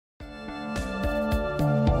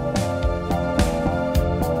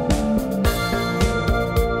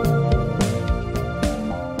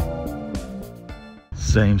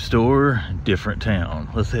Same store, different town.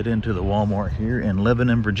 Let's head into the Walmart here in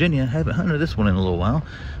Lebanon, Virginia. Haven't hunted this one in a little while.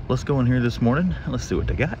 Let's go in here this morning. Let's see what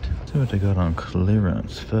they got. See what they got on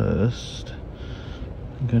clearance first.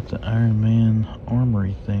 Got the Iron Man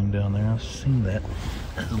armory thing down there. I've seen that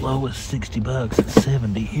as low as 60 bucks. It's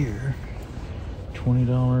 70 here.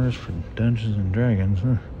 $20 for Dungeons and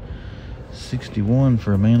Dragons. 61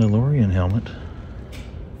 for a Mandalorian helmet.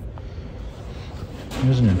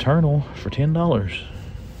 Here's an internal for $10.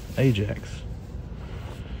 Ajax.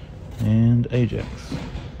 And Ajax.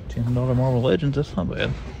 $10 Marvel Legends, that's not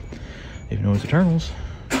bad. Even though it's Eternals.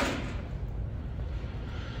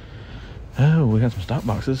 Oh, we got some stock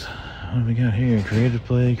boxes. What do we got here? Creative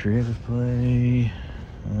Play.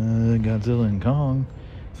 Godzilla and Kong.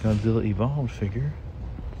 Godzilla Evolved figure.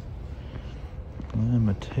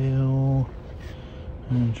 Mattel.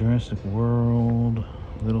 Jurassic World.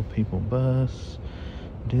 Little People Bus.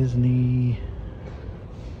 Disney.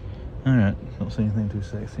 Alright, don't see anything too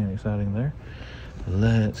sexy and exciting there.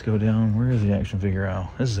 Let's go down. Where is the action figure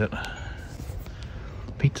aisle? This is it.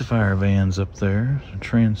 Pizza Fire vans up there. Some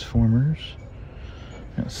Transformers.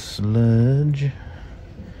 Got Sludge.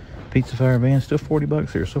 Pizza Fire van, still 40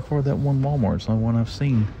 bucks here. So far, that one Walmart's the only one I've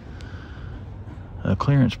seen. A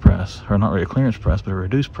clearance price, or not really a clearance price, but a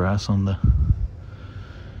reduced price on the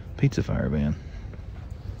Pizza Fire van.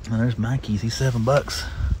 Now there's Mikey's. He's 7 bucks.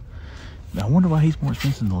 Now I wonder why he's more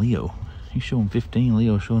expensive than Leo. He's showing 15.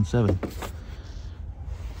 Leo's showing 7.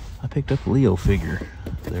 I picked up a Leo figure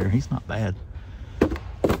there. He's not bad.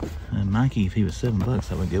 And Mikey, if he was 7 bucks,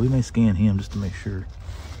 that would get. We may scan him just to make sure.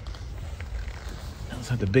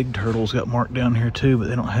 Looks like the big turtles got marked down here too, but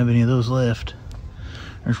they don't have any of those left.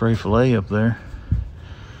 There's Ray Fillet up there.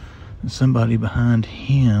 And somebody behind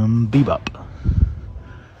him, Bebop.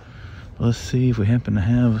 Let's see if we happen to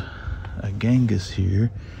have a Genghis here,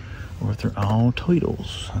 or if they're all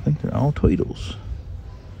Tweedles. I think they're all Tweedles.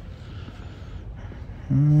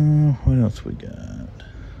 What else we got?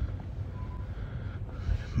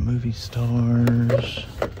 Movie stars.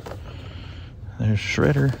 There's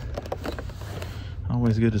Shredder.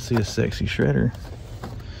 Always good to see a sexy Shredder.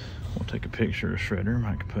 We'll take a picture of Shredder.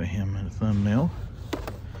 Might could put him in a thumbnail.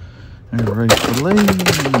 There's Ray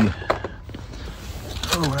Fillet.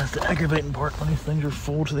 Oh, that's the aggravating part when these things are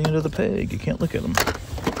full to the end of the peg. You can't look at them.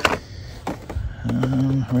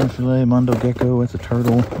 Red Fillet, Mondo Gecko, that's a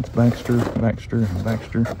turtle. That's Baxter.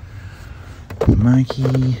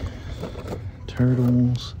 Mikey.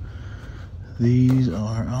 Turtles. These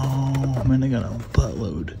are all, man, they got a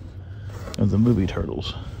buttload of the movie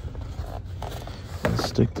turtles. Let's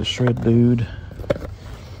stick the Shred Dude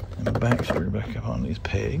and Baxter back up on these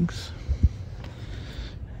pegs.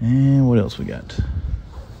 And what else we got?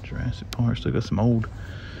 Jurassic Park. Still got some old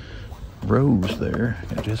Rose there.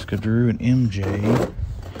 Got Jessica Drew and MJ.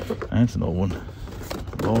 That's an old one.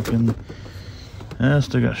 Vulcan.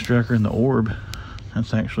 Still got Strucker and the Orb.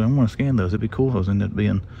 That's actually, I'm going to scan those. It'd be cool if those ended up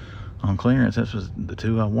being on clearance. That's was the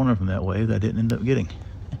two I wanted from that wave that I didn't end up getting.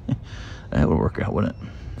 That would work out, wouldn't it?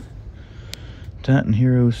 Titan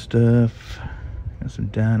Hero stuff. Got some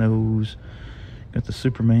dinos. Got the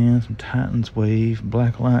Superman, some Titans wave,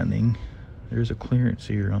 Black Lightning. There's a clearance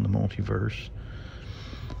here on the multiverse.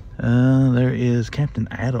 There is Captain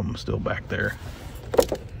Atom still back there.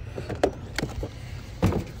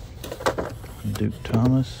 Duke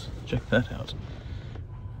Thomas. Check that out.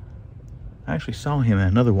 I actually saw him at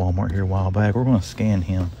another Walmart here a while back. We're going to scan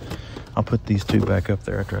him. I'll put these two back up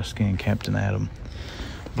there after I scan Captain Atom.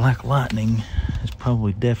 Black Lightning is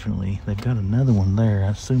probably definitely... They've got another one there. I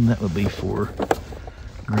assume that would be for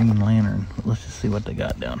Green Lantern. But let's just see what they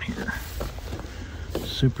got down here.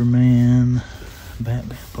 Superman,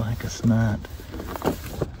 Batman, Blackest Night.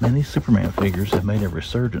 Man, these Superman figures have made a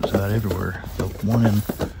resurgence out everywhere. The one in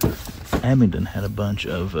Abingdon had a bunch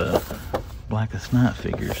of Blackest Night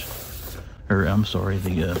figures. Or, I'm sorry,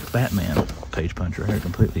 the Batman page puncher. They're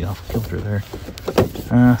completely off kilter there.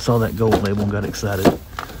 I saw that gold label and got excited.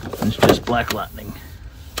 It's just Black Lightning.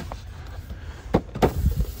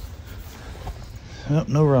 Oh,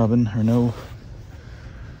 no Robin, or no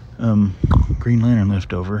Green Lantern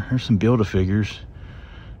left over. There's some Build-A-Figures.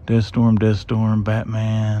 Deathstorm,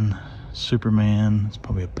 Batman, Superman. It's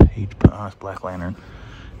probably a page, it's Black Lantern.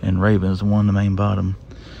 And Raven's the one in the main bottom.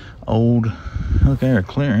 Old, look there,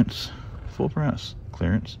 clearance. Full price.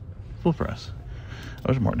 Clearance. Full price.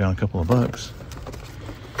 Those are marked down a couple of bucks.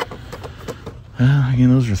 Again,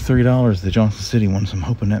 those are $3, the Johnson City ones. I'm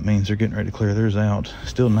hoping that means they're getting ready to clear theirs out.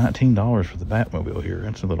 Still $19 for the Batmobile here.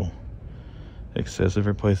 That's a little excessive.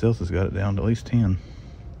 Every place else has got it down to at least 10.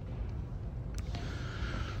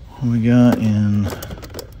 What we got in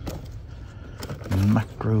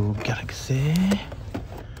Macro Galaxy.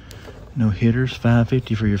 No hitters,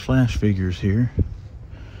 $5.50 for your flash figures here.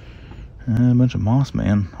 A bunch of Moss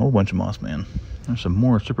Man, whole bunch of Moss Man. There's some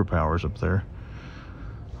more superpowers up there.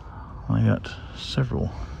 I got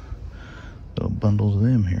several little bundles of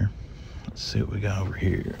them here. Let's see what we got over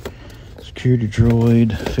here. Security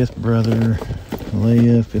droid, fifth brother,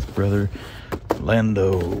 Leia, fifth brother,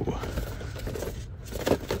 Lando.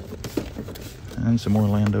 And some more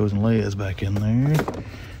Landos and Leias back in there.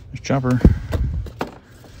 There's Chopper,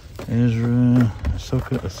 Ezra,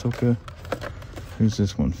 Ahsoka. Who's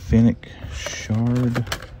this one? Fennec, Shard,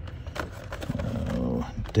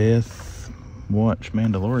 Death Watch,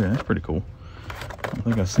 Mandalorian. That's pretty cool. I don't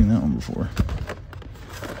think I've seen that one before.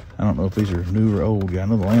 I don't know if these are new or old. Yeah, I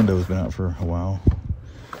know the Lando's been out for a while.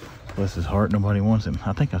 Bless his heart, nobody wants him.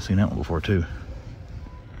 I think I've seen that one before too.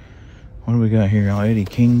 What do we got here? Eddie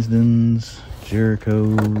Kingston's,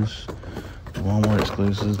 Jericho's, Walmart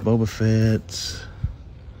exclusives, Boba Fett's,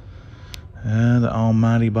 the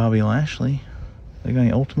almighty Bobby Lashley. They got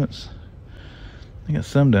any ultimates? They got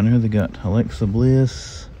some down here. They got Alexa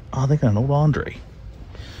Bliss. Oh, they got an old Andre.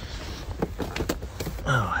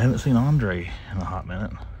 Oh, I haven't seen Andre in a hot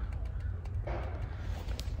minute.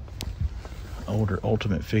 Older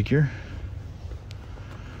ultimate figure.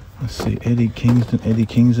 Let's see, Eddie Kingston, Hangman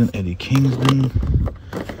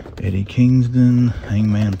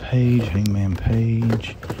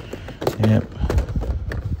Page. Yep.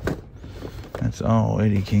 That's all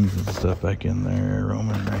Eddie Kingston stuff back in there.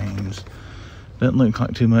 Roman Reigns. Doesn't look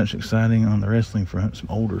like too much exciting on the wrestling front. Some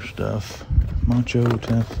older stuff. Macho,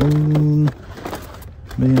 Typhoon,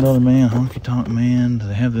 $1 Million Man, Honky Tonk Man. Do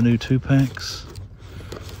they have the new 2-packs?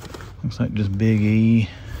 Looks like just Big E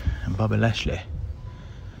and Bobby Lashley.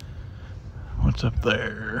 What's up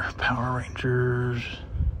there? Power Rangers.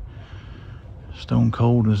 Stone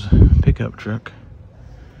Cold is pickup truck.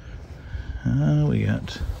 We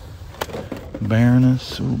got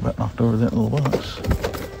Baroness. Ooh, about knocked over that little box.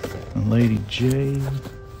 And Lady J.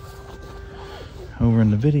 Over in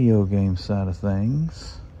the video game side of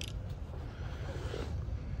things.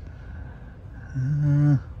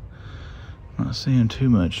 Not seeing too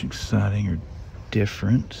much exciting or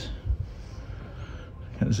different.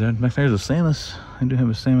 Back there's a Samus. I do have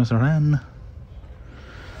a Samus Aran.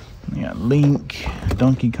 We got Link,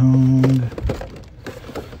 Donkey Kong,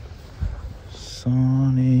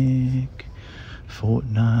 Sonic,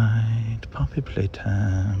 Fortnite, Poppy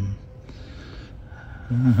Playtime.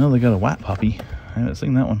 Oh, they got a white Poppy. I haven't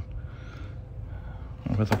seen that one. I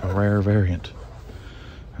bet that's like a rare variant.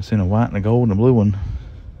 I've seen a white and a gold and a blue one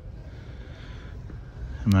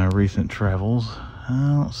in my recent travels.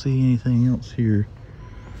 I don't see anything else here.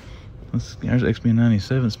 There's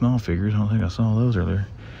XB97 small figures. I don't think I saw those earlier.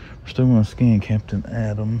 We're still going to scan Captain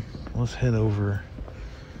Adam. Let's head over.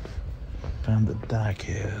 Find the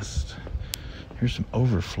diecast. Here's some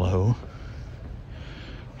overflow.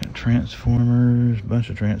 Got Transformers, bunch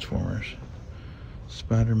of Transformers.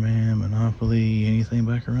 Spider-Man, Monopoly, anything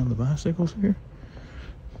back around the bicycles here?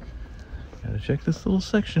 Gotta check this little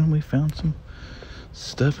section. We found some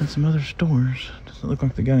stuff in some other stores. Doesn't look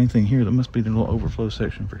like they got anything here. That must be the little overflow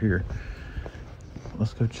section for here.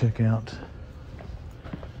 Let's go check out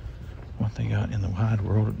what they got in the wide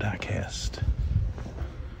world of diecast.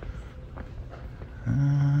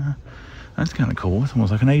 That's kind of cool. It's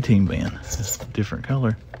almost like an A-Team band. Just a different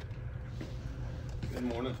color. Good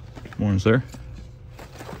morning. Morning, sir.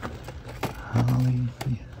 Holly.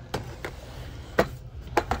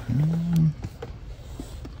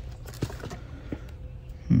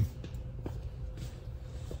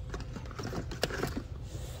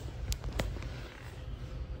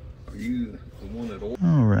 Are you the one that ordered?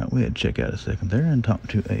 All right, we had to check out a second there and talk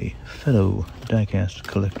to a fellow diecast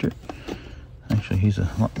collector. Actually, he's a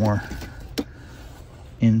lot more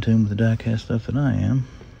in tune with the diecast stuff than I am.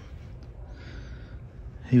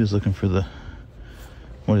 He was looking for the,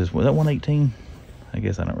 was that 118? I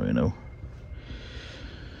guess I don't really know.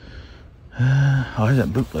 Oh, there's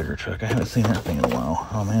that bootlegger truck. I haven't seen that thing in a while.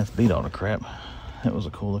 Oh man, it's beat all the crap. That was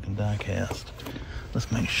a cool looking diecast. Let's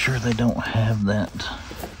make sure they don't have that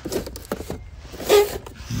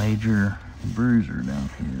major bruiser down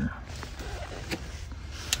here.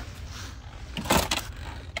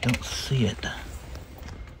 Don't see it.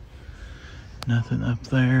 Nothing up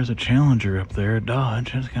there. There's a Challenger up there, a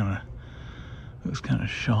Dodge. That's looks kind of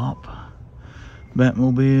sharp.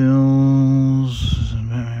 Batmobiles,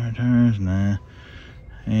 Batman Returns, nah.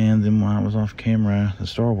 And then when I was off camera, the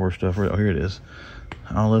Star Wars stuff, oh, here it is.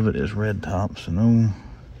 All of it is red top, so no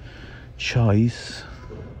choice.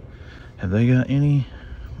 Have they got any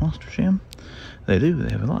Monster Jam? They do,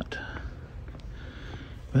 they have a lot.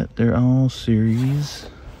 But they're all series.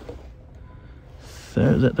 Is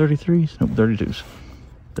that 33s? Nope, 32s.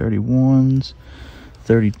 31s,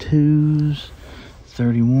 32s,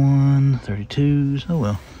 31, 32s. Oh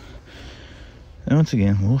well. And once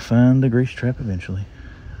again, we'll find the grease trap eventually.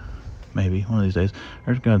 Maybe one of these days.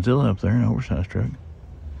 There's Godzilla up there, an oversized truck.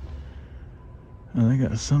 Oh, they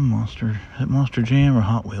got some monster. Is that Monster Jam or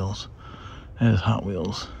Hot Wheels? That is Hot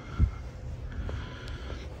Wheels.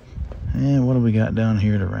 And what do we got down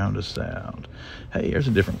here to round us out? Hey, there's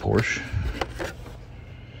a different Porsche.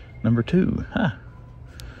 Number 2. Huh.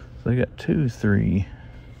 So they got 2, 3,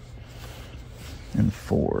 and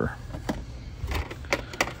 4.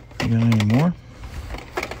 You got any more?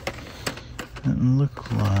 Doesn't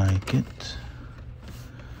look like it.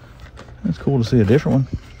 That's cool to see a different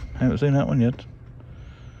one. Haven't seen that one yet.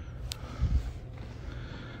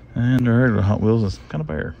 And our regular Hot Wheels is kind of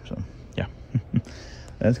bare, so yeah.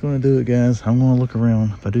 That's going to do it, guys. I'm going to look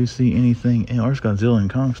around. If I do see anything else, Godzilla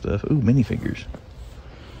and Kong stuff. Ooh, minifigures.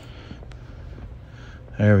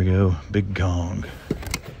 There we go. Big Kong.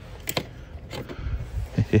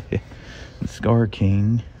 Scar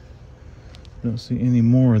King. Don't see any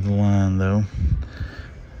more of the line, though.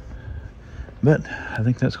 But I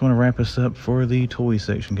think that's going to wrap us up for the toy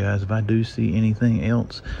section, guys. If I do see anything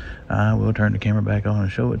else, I will turn the camera back on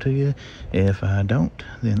and show it to you. If I don't,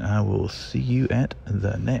 then I will see you at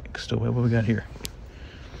the next. So what we got here?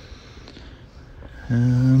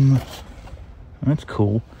 That's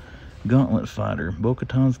cool. Gauntlet Fighter.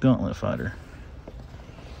 Bo-Katan's Gauntlet Fighter.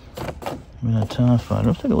 And a TIE Fighter.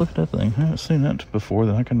 Let's take a look at that thing. I haven't seen that before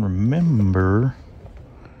that I can remember.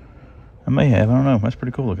 I may have. I don't know. That's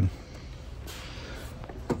pretty cool looking.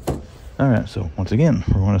 Alright, so once again,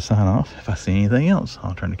 we're going to sign off. If I see anything else,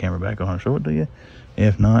 I'll turn the camera back on and show it to you.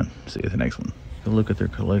 If not, see you at the next one. Go look at their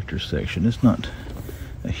collector's section. It's not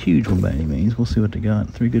a huge one by any means. We'll see what they got.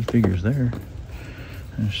 3 good figures there.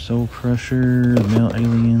 There's Soul Crusher, Male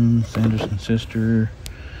Alien, Sanderson's Sister.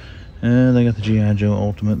 They got the GIJoe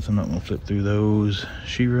Ultimates. I'm not going to flip through those.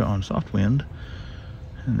 She-Ra on Soft Wind.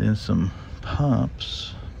 And then some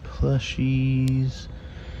Pops, plushies.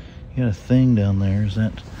 You got a thing down there. Is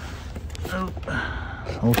that... Oh,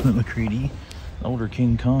 Ultimate McCready, older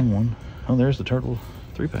King Kong one. Oh, there's the Turtle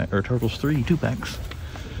 3-pack, or Turtles 3 2-packs.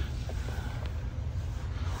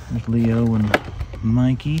 There's Leo and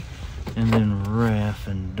Mikey, and then Raph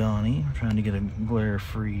and Donnie. I'm trying to get a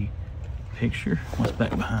glare-free picture. What's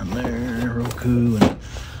back behind there? Roku and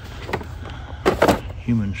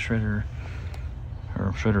Human Shredder.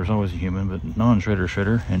 Or Shredder's always a human, but non-Shredder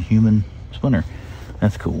Shredder and Human Splinter.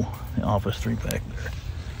 That's cool. The Office 3-pack there.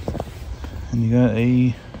 And you got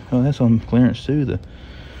a, oh, that's on clearance too.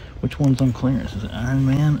 Which one's on clearance? Is it Iron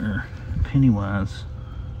Man or Pennywise?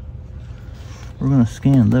 We're gonna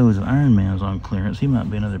scan those. If Iron Man's on clearance, he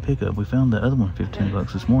might be another pickup. We found the other one 15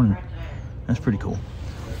 bucks this morning. That's pretty cool.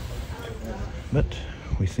 But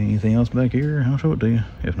we see anything else back here, I'll show it to you.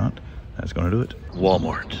 If not, that's gonna do it.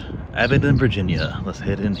 Walmart, Abingdon, Virginia. Let's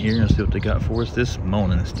head in here and see what they got for us this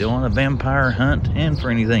morning. Still on a vampire hunt, and for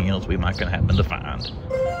anything else we might happen to find.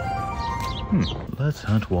 Let's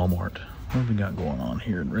hunt Walmart. What have we got going on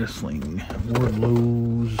here in wrestling?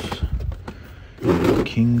 Wardlow's,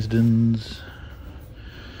 Kingston's.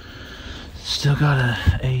 Still got a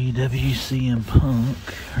AEW CM Punk.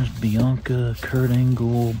 There's Bianca, Kurt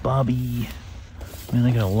Angle, Bobby. Man,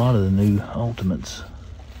 they got a lot of the new Ultimates.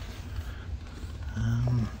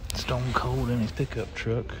 Stone Cold and his pickup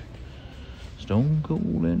truck. Stone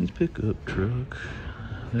Cold and his pickup truck.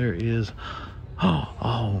 There is.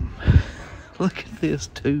 Oh. Look at this,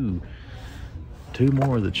 two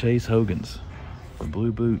more of the Chase Hogans, the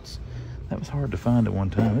blue boots. That was hard to find at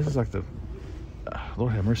one time. This is like the,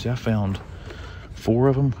 Lord have mercy, I found 4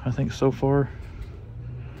 of them, I think, so far.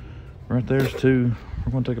 Right there's 2.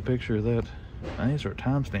 We're going to take a picture of that. I need to start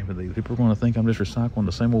timestamping these. People are going to think I'm just recycling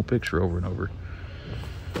the same old picture over and over.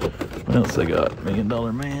 What else they got? $1 Million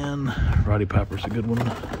Man. Roddy Piper's a good one.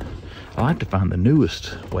 I like to find the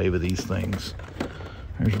newest wave of these things.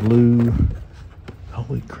 There's blue.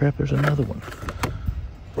 Holy crap, there's another one.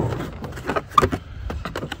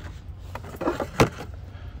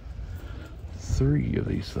 Three of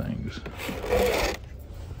these things.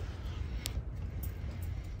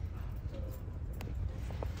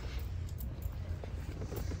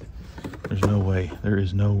 There's no way. There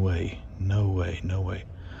is no way. No way. No way.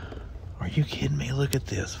 Are you kidding me? Look at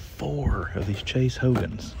this. 4 of these Chase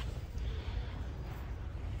Hogans.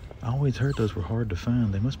 I always heard those were hard to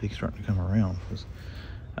find. They must be starting to come around.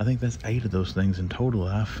 I think that's 8 of those things in total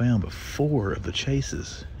that I found, but 4 of the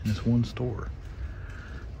Chases in this one store.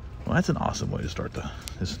 Well, that's an awesome way to start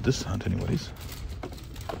this hunt anyways.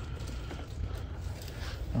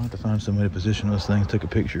 I'll have to find some way to position those things, take a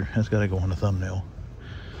picture. That's got to go on the thumbnail.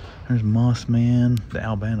 There's Moss Man. The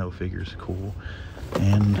albino figure is cool.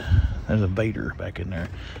 And there's a Vader back in there.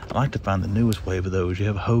 I like to find the newest wave of those. You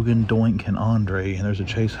have Hogan, Doink, and Andre. And there's a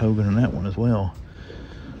Chase Hogan in that one as well.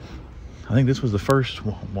 I think this was the first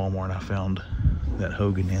Walmart I found that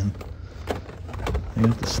Hogan in. They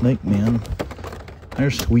got the Snake Man.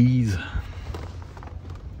 There's Squeeze.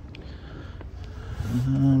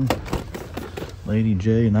 Lady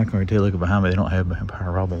J, and I can already tell, look behind me, they don't have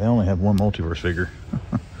Vampire Robin. They only have one multiverse figure.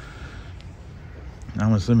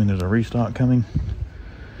 I'm assuming there's a restock coming.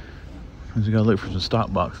 We gotta look for some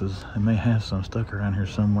stock boxes. They may have some stuck around here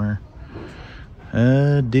somewhere.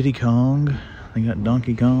 Diddy Kong. They got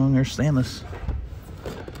Donkey Kong. There's Samus.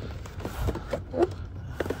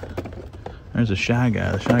 There's a Shy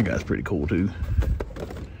Guy. The Shy Guy's pretty cool too.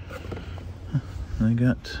 They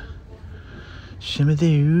got some of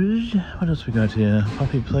those. What else we got here?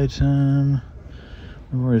 Poppy Playtime.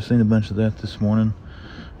 We've already seen a bunch of that this morning.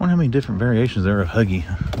 I wonder how many different variations there are of Huggy.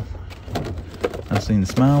 I've seen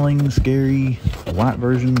Smiling, Scary, a white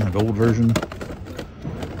version, a gold version.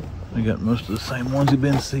 We got most of the same ones you've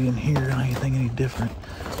been seeing here. Anything any different?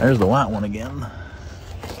 There's the white one again.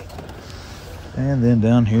 And then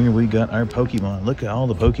down here we got our Pokemon. Look at all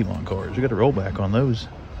the Pokemon cards. We got a rollback on those.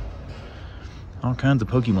 All kinds of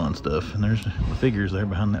Pokemon stuff. And there's the figures there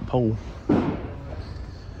behind that pole.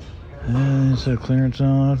 And it's a clearance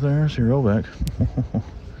on up there. See rollback.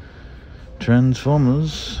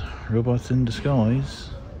 Transformers. Robots in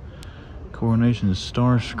Disguise. Coronation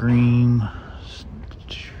Starscream.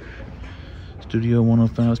 Studio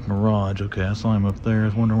 105's Mirage. Okay, I saw him up there. I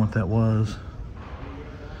was wondering what that was.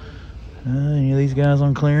 Any of these guys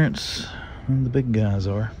on clearance? The big guys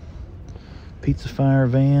are. Pizza Fire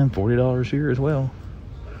Van, $40 here as well.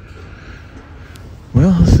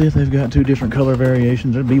 Well, let's see if they've got two different color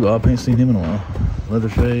variations. There's Bebop, ain't seen him in a while.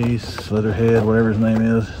 Leatherface, Leatherhead, whatever his name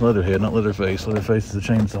is. Leatherhead, not Leatherface. Leatherface is a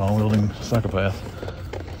chainsaw wielding psychopath.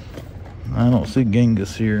 I don't see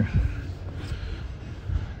Genghis here.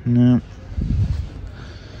 No.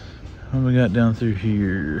 What do we got down through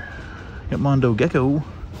here? Got Mondo Gecko.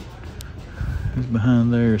 Who's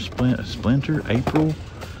behind there? Splinter, April.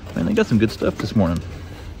 Man, they got some good stuff this morning.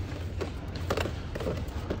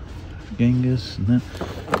 Genghis, and then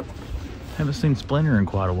haven't seen Splinter in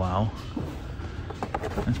quite a while.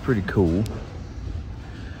 That's pretty cool.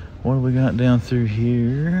 What do we got down through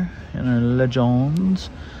here in our legends?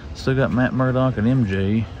 Still got Matt Murdock and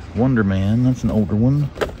MJ. Wonder Man, that's an older one.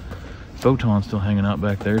 Photon's still hanging out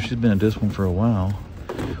back there. She's been at this one for a while.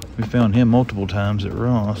 We found him multiple times at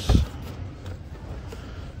Ross.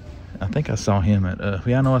 I think I saw him at,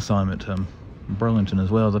 yeah, I know I saw him at Burlington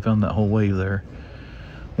as well, as I found that whole wave there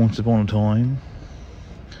once upon a time.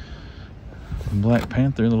 Black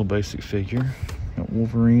Panther, little basic figure. Got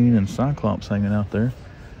Wolverine and Cyclops hanging out there.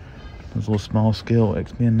 Those little small scale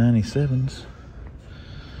X-Men 97s.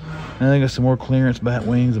 And they got some more clearance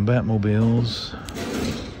Batwings and Batmobiles.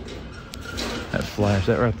 That Flash,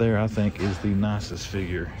 that right there, I think is the nicest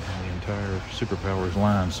figure in the entire Superpowers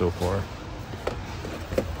line so far.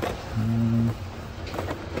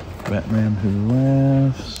 Batman Who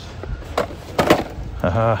Laughs.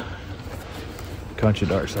 Haha. Caught you,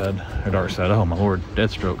 Darkseid. Or Darkseid, oh my lord.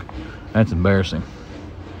 Deathstroke. That's embarrassing.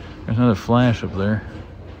 There's another Flash up there.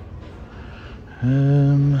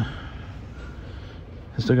 I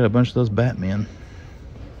still got a bunch of those Batmen.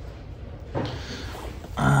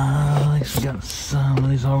 I think we got some of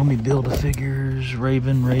these all gonna be Build-A figures.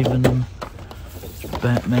 Raven,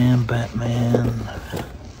 Batman, Batman,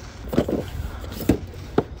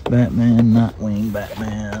 Nightwing,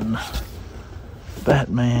 Batman.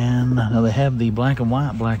 Now they have the black and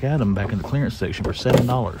white Black Adam back in the clearance section for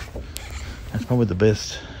 $7. That's probably the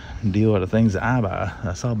best deal out of things that I buy.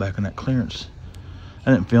 I saw back in that clearance.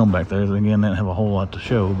 I didn't film back there, so again, they didn't have a whole lot to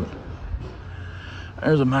show, but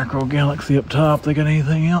there's a Micro Galaxy up top. They got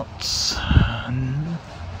anything else?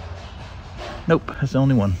 Nope, that's the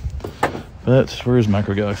only one. But where's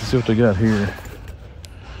Micro Galaxy? See what they got here.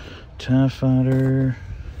 TIE Fighter.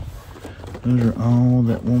 Those are all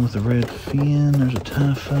that one with the red fin. There's a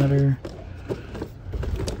TIE Fighter.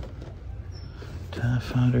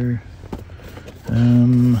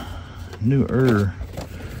 Newer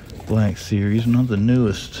Black Series, not the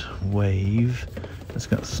newest wave. It's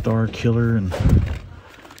got Star Killer and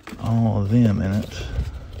all of them in it.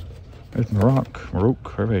 There's Marok,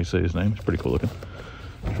 however you say his name. It's pretty cool looking.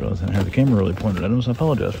 I realized I didn't have the camera really pointed at him, so I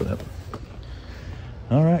apologize for that.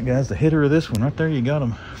 Alright guys, the hitter of this one, right there you got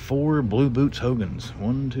them. 4 Blue Boots Hogans.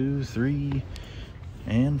 1, 2, 3,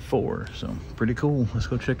 and 4. So pretty cool. Let's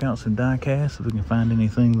go check out some die casts if we can find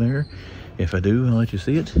anything there. If I do, I'll let you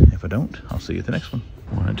see it. If I don't, I'll see you at the next one.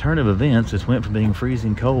 Well, in a turn of events, it went from being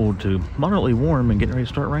freezing cold to moderately warm and getting ready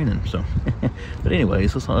to start raining. So, but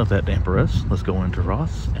anyways, let's not let that damper us. Let's go into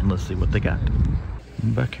Ross and let's see what they got.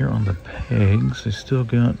 Back here on the pegs, they still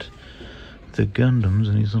got the Gundams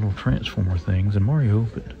and these little transformer things and Mario,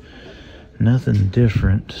 but nothing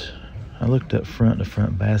different. I looked up front, the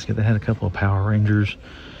front basket. They had a couple of Power Rangers.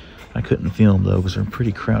 I couldn't film though because they're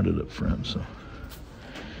pretty crowded up front. So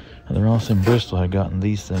the Ross in Bristol had gotten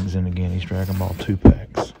these things in again. These Dragon Ball 2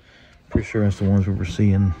 packs. Pretty sure that's the ones we were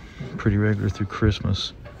seeing pretty regular through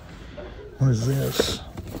Christmas. What is this?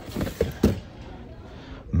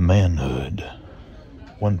 Manhood.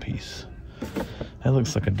 One Piece. That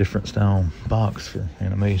looks like a different style box for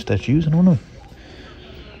anime statues. I don't know.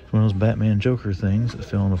 It's one of those Batman Joker things that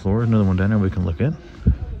fell on the floor. Another one down there we can look at.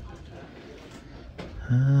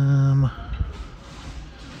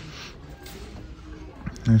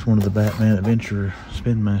 There's one of the Batman Adventure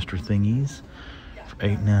Spin Master thingies for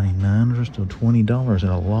 $8.99. They're still $20 in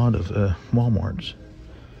a lot of Walmarts.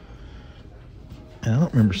 And I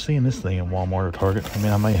don't remember seeing this thing in Walmart or Target. I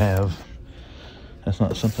mean, I may have. That's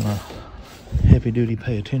not something I heavy duty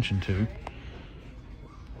pay attention to.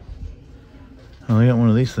 Oh, they got one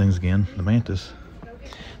of these things again, the Mantis.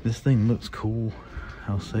 This thing looks cool,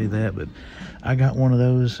 I'll say that, but I got one of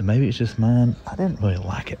those, and maybe it's just mine. I didn't really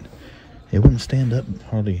like it. It wouldn't stand up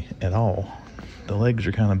hardly at all. The legs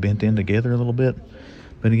are kind of bent in together a little bit.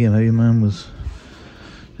 But again, maybe mine was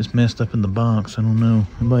just messed up in the box. I don't know.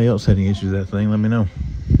 Anybody else had any issues with that thing, let me know.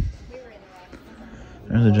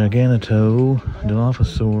 There's a Giganotoad,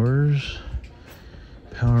 Dilophosaurs,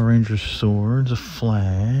 Power Rangers swords, a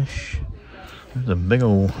Flash. There's a big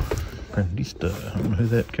old Grandista. I don't know who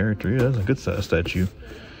that character is. That's a good size statue.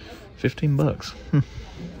 $15.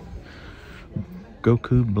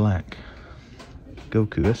 Goku Black.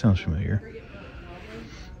 Goku, that sounds familiar.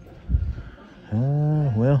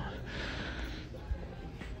 Well,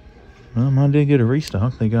 mine did get a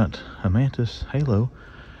restock. They got a Mantis Halo.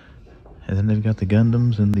 And then they've got the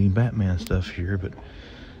Gundams and the Batman stuff here, but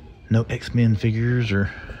no X-Men figures or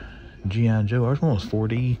GIJoe. Ours one was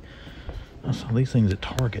 4D. I saw these things at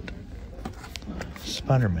Target.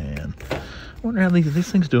 Spider-Man. I wonder how these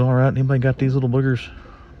things do all right. Anybody got these little boogers?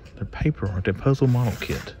 They're paper, aren't they? Puzzle model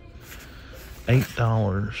kit.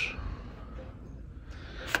 $8.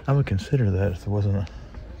 I would consider that if there wasn't a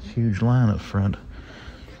huge line up front.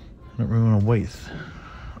 I don't really want to wait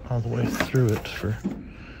all the way through it for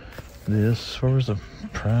this. Where was the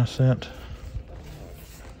price at?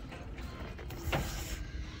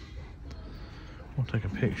 We'll take a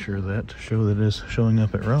picture of that to show that it's showing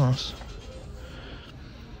up at Ross.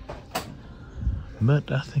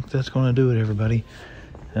 But I think that's going to do it, everybody.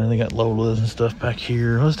 And they got Lolas and stuff back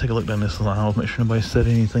here. Let's take a look down this aisle, make sure nobody said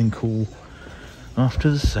anything cool. Off to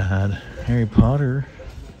the side, Harry Potter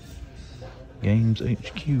Games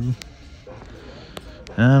HQ.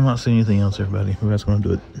 I'm not seeing anything else, everybody. That's going to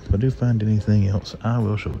do it. If I do find anything else, I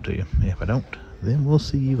will show it to you. If I don't, then we'll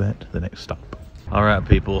see you at the next stop. All right,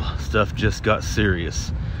 people, stuff just got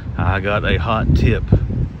serious. I got a hot tip.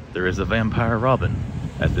 There is a Vampire Robin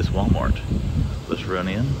at this Walmart. Let's run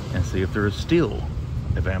in and see if there is still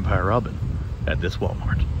a Vampire Robin at this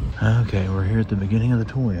Walmart. Okay, we're here at the beginning of the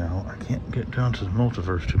toy aisle. I can't get down to the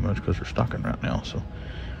multiverse too much because they're stocking right now, so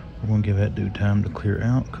we're going to give that dude time to clear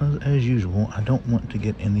out because, as usual, I don't want to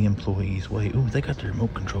get in the employee's way. Ooh, they got the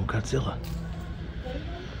remote control Godzilla.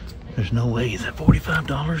 There's no way. Is that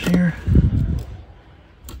 $45 here?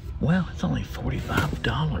 Well, it's only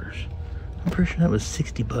 $45. I'm pretty sure that was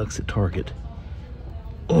 $60 at Target.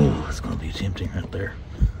 Oh, it's going to be tempting right there.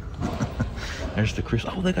 There's the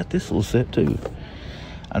crystal. Oh, they got this little set too.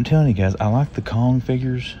 I'm telling you guys, I like the Kong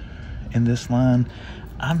figures in this line.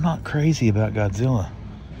 I'm not crazy about Godzilla.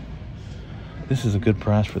 This is a good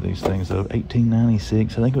price for these things though.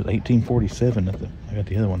 $18.96. I think it was $18.47. I got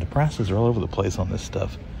the other one. The prices are all over the place on this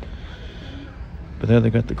stuff. But there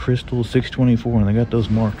they got the crystal $6.24, and they got those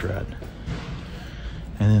marked right.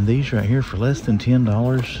 And then these right here for less than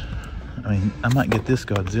 $10. I mean, I might get this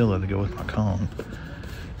Godzilla to go with my Kong.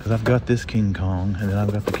 Because I've got this King Kong, and then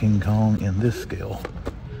I've got the King Kong in this scale.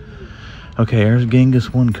 Okay, there's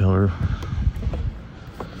Genghis one color.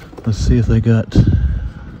 Let's see if they got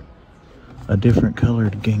a different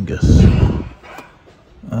colored Genghis.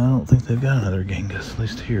 I don't think they've got another Genghis, at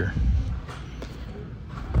least here.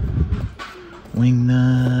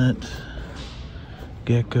 Wingnut,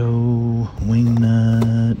 Gecko,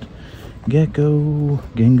 Wingnut, Gecko,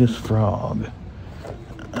 Genghis Frog.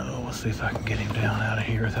 Oh, what's see if I can get him down out of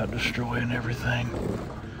here without destroying everything.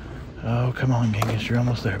 Oh, come on, Genghis, you're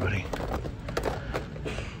almost there, buddy.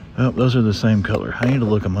 Oh, those are the same color. I need to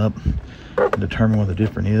look them up and determine what the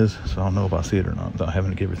difference is, so I'll know if I see it or not without having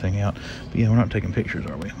to get everything out. But yeah, we're not taking pictures,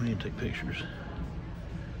 are we? We need to take pictures.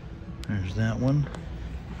 There's that one.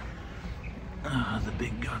 The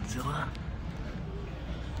big Godzilla.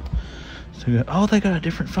 So oh, they got a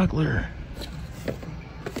different fuckler.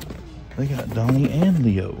 They got Donnie and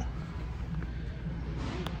Leo.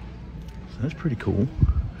 So that's pretty cool.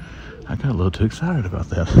 I got a little too excited about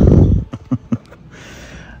that.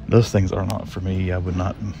 Those things are not for me. I would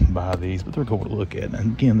not buy these, but they're cool to look at.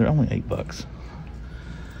 And again, they're only $8.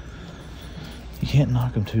 You can't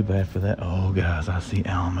knock them too bad for that. Oh, guys, I see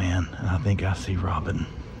Owlman, and I think I see Robin.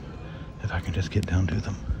 If I can just get down to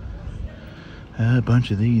them. A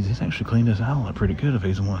bunch of these. He's actually cleaned this owl up pretty good if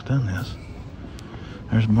he's the one that's done this.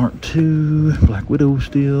 There's Mark II, Black Widow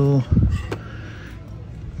still,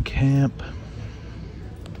 Cap.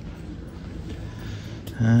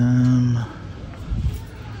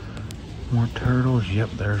 More turtles.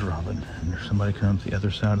 Yep, there's Robin. And there's somebody comes the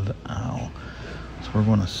other side of the aisle. So we're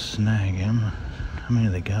going to snag him. How many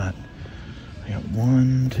they got? They got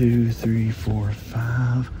 1, 2, 3, 4,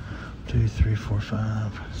 5. 2, 3, 4,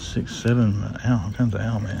 5, 6, 7. Owl, comes the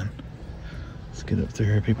owl, man. Let's get up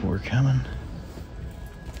there. People are coming.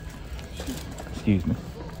 Excuse me.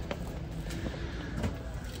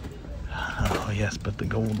 Oh, yes, but the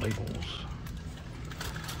gold labels.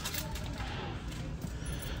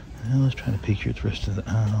 Well, let's try to picture the rest of the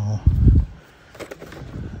aisle.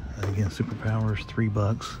 And again, superpowers,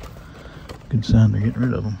 $3. Good sign they're getting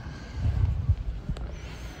rid of them.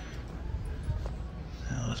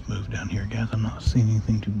 Let's move down here, guys. I'm not seeing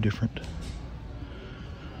anything too different.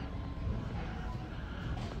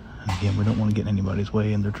 And again, we don't want to get in anybody's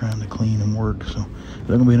way, and they're trying to clean and work. So, is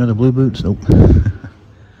there gonna be another blue boots? Nope.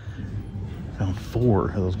 Found 4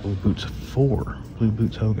 of those blue boots. 4 blue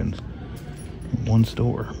boots Hogan's in one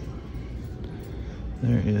store.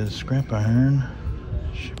 There is scrap iron,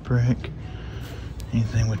 shipwreck,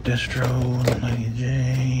 anything with Destro, Lady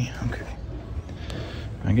J. Okay.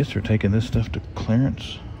 I guess they're taking this stuff to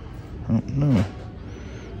clearance. I don't know.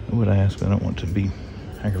 I would ask, but I don't want to be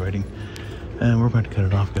aggravating. We're about to cut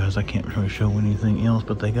it off, guys. I can't really show anything else,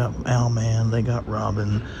 but they got Owlman, they got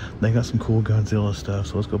Robin, they got some cool Godzilla stuff.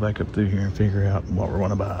 So let's go back up through here and figure out what we're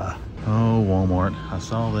going to buy. Oh, Walmart. I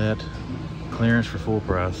saw that. Clearance for full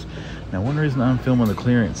price. Now, one reason I'm filming the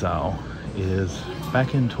clearance aisle is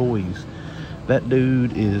back in toys, that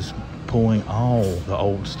dude is pulling all the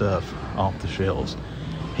old stuff off the shelves.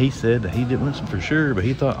 He said that he wasn't for sure, but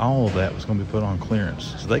he thought all of that was going to be put on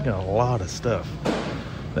clearance. So they got a lot of stuff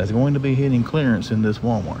that's going to be hitting clearance in this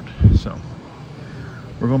Walmart. So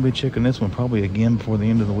we're going to be checking this one probably again before the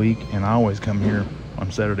end of the week. And I always come here on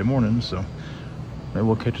Saturday mornings, so maybe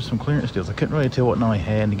we'll catch us some clearance deals. I couldn't really tell what all he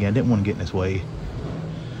had, and again, I didn't want to get in his way.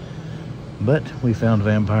 But we found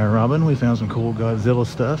Vampire Robin. We found some cool Godzilla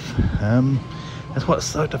stuff. That's what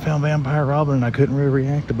sucked. I found Vampire Robin and I couldn't really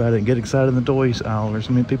react about it and get excited in the toys aisle. There's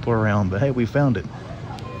so many people around, but hey, we found it.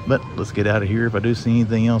 But let's get out of here. If I do see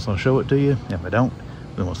anything else, I'll show it to you. If I don't,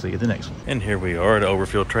 then we'll see you at the next one. And here we are at the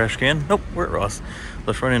overfilled trash can. Nope, we're at Ross.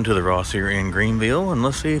 Let's run into the Ross here in Greenville and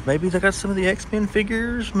let's see if maybe they got some of the X-Men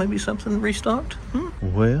figures, maybe something restocked.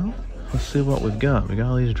 Well, let's see what we've got. We got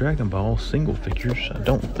all these Dragon Ball single figures. I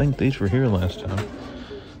don't think these were here last time.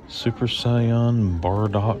 Super Saiyan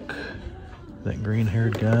Bardock. That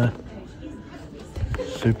green-haired guy.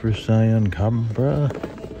 Super Saiyan Cobra.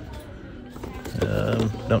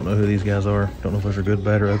 Don't know who these guys are. Don't know if those are good,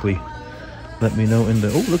 bad, or ugly. Let me know in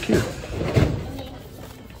the... Oh, look here.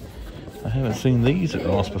 I haven't seen these at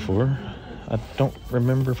Ross before. I don't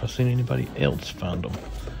remember if I've seen anybody else find them.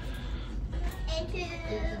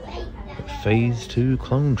 Phase 2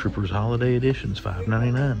 Clone Troopers Holiday Editions,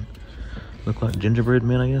 $5.99. Look like gingerbread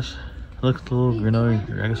men, I guess. Look at the little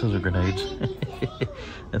grenade. I guess those are grenades.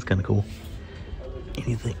 That's kind of cool.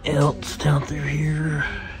 Anything else down through here?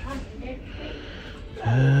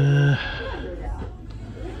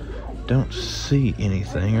 Don't see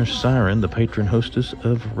anything. There's Siren, the patron hostess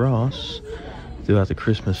of Ross throughout the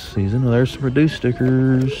Christmas season. Well, there's some reduced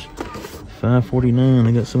stickers. $5.49.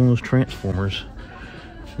 They got some of those Transformers.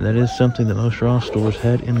 That is something that most Ross stores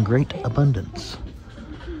had in great abundance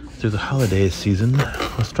through the holiday season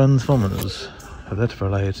with Transformers. That's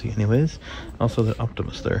variety anyways. Also the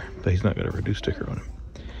Optimus there, but he's not got a reduced sticker on him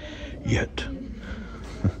yet.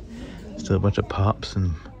 Still a bunch of pops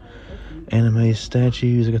and anime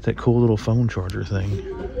statues. I got that cool little phone charger thing,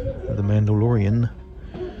 the Mandalorian.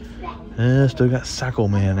 Still got Psycho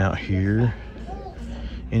Man out here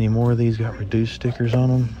Any more of these got reduced stickers on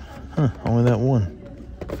them? Huh, only that one.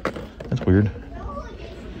 That's weird.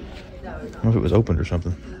 I don't know if it was opened or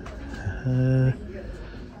something.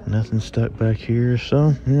 Nothing stuck back here,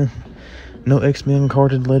 so yeah. No X-Men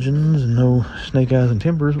carded legends, and no Snake Eyes and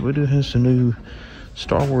Timbers, but we do have some new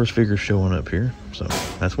Star Wars figures showing up here. So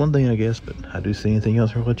that's one thing, I guess, but I do see anything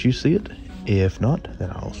else, I'll let you see it. If not, then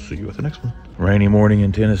I'll see you with the next one. Rainy morning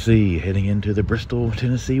in Tennessee, heading into the Bristol,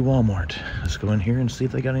 Tennessee Walmart. Let's go in here and see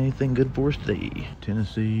if they got anything good for us today.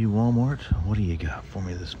 Tennessee Walmart, what do you got for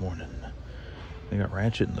me this morning? They got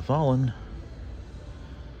Ratchet and the Fallen.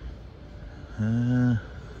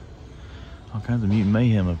 All kinds of mutant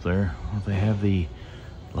mayhem up there. Well, they have the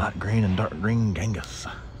light green and dark green Genghis.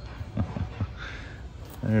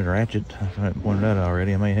 There's Ratchet. I haven't pointed that out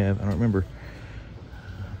already. I may have. I don't remember.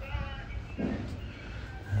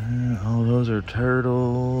 All those are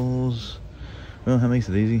turtles. Well, that makes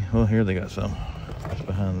it easy. Well, here they got some. What's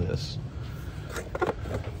behind this?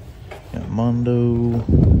 Got Mondo,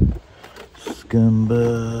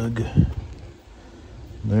 Scumbug.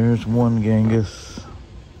 There's one Genghis.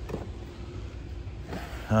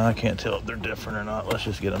 I can't tell if they're different or not. Let's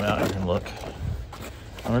just get them out here and look.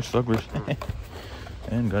 Oh, there's Fugglers.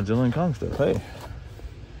 And Godzilla and Kong stuff. Hey.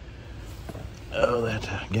 Oh, that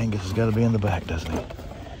Genghis has got to be in the back, doesn't he?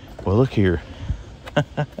 Well, look here.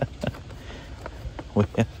 We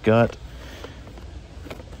have got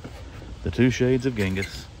the two shades of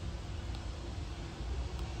Genghis.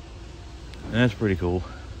 And that's pretty cool.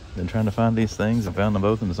 Been trying to find these things and found them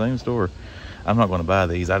both in the same store. I'm not going to buy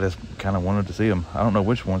these. I just kind of wanted to see them. I don't know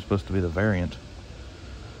which one's supposed to be the variant.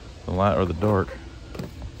 The light or the dark.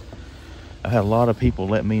 I had a lot of people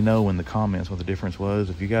let me know in the comments what the difference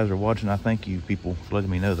was. If you guys are watching, I thank you people for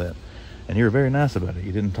letting me know that. And you were very nice about it.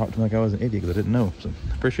 You didn't talk to me like I was an idiot because I didn't know. So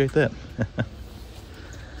I appreciate that.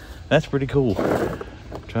 That's pretty cool.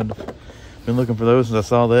 Been looking for those since I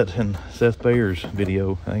saw that in Seth Bayer's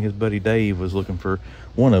video. I think his buddy Dave was looking for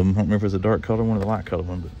one of them. I don't remember if it was a dark color one or the light color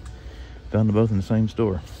one, but found them both in the same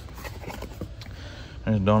store.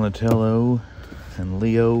 There's Donatello and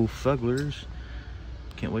Leo Fugglers.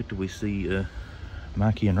 Can't wait till we see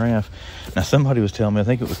Mikey and Raph. Now somebody was telling me, I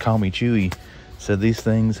think it was Call Me Chewy, said these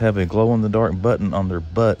things have a glow-in-the-dark button on their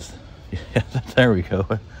butts. Yeah, there we go.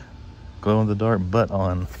 Glow-in-the-dark butt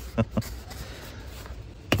on.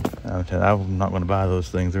 I'm not going to buy those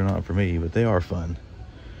things. They're not for me, but they are fun.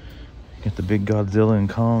 Got the big Godzilla and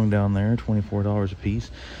Kong down there, $24 a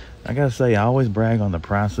piece. I gotta say, I always brag on the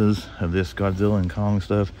prices of this Godzilla and Kong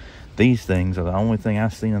stuff. These things are the only thing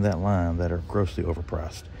I've seen in that line that are grossly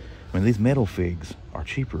overpriced. I mean, these metal figs are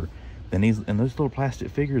cheaper than these, and those little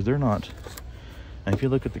plastic figures, they're not. And if you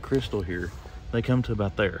look at the crystal here, they come to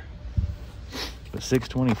about there. But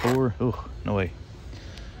 $624, oh, no way.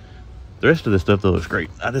 The rest of this stuff though is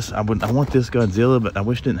great. I want this Godzilla, but I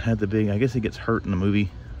wish it didn't have the big, I guess he gets hurt in the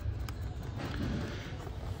movie.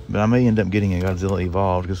 But I may end up getting a Godzilla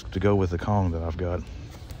Evolved just to go with the Kong that I've got.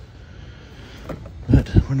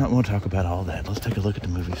 But we're not going to talk about all that. Let's take a look at the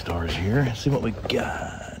movie stars here and see what we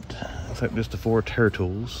got. Looks like just the 4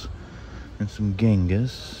 Turtles and some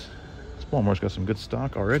Genghis. This Walmart's got some good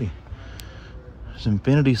stock already. There's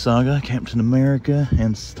Infinity Saga, Captain America,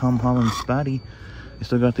 and Tom Holland's Spidey. They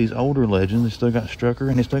still got these older legends. They still got Strucker,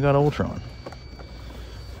 and they still got Ultron.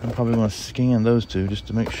 I'm probably going to scan those two just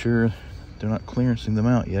to make sure they're not clearancing them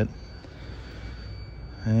out yet.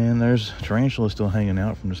 And there's Tarantula still hanging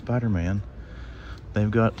out from the Spider-Man. They've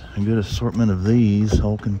got a good assortment of these.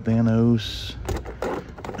 Hulk and Thanos,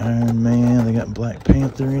 Iron Man. They got Black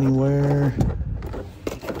Panther anywhere.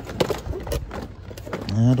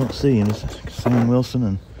 I don't see him. It's Sam Wilson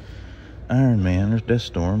and Iron Man. There's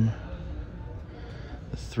Deathstorm.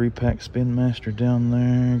 The 3-pack Spin Master down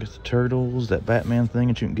there. Got the Turtles. That Batman thing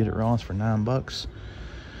that you can get at Ross for $9.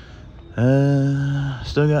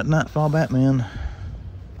 Still got Nightfall Batman.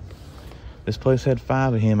 This place had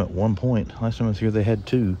 5 of him at one point. Last time I was here they had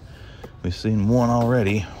 2. We've seen 1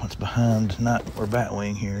 already. What's behind Night or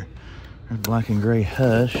Batwing here? There's Black and Gray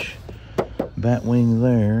Hush. Batwing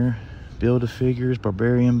there. Build-A-Figures,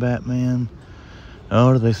 Barbarian Batman.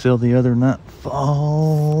 Oh, do they sell the other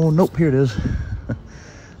Nightfall? Nope, here it is.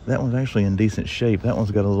 That one's actually in decent shape. That one's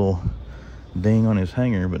got a little ding on his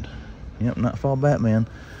hanger, but yep, Nightfall Batman.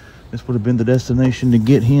 This would have been the destination to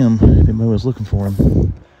get him if anybody was looking for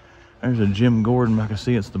him. There's a Jim Gordon. I can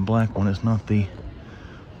see it's the black one. It's not the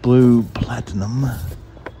blue platinum.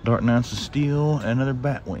 Dark Knights of Steel. Another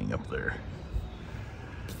Batwing up there.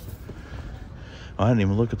 Oh, I didn't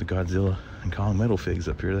even look at the Godzilla and Kong metal figs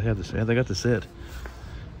up here. They have this. Yeah, they got the set.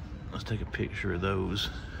 Let's take a picture of those.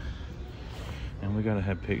 And we gotta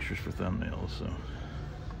have pictures for thumbnails. So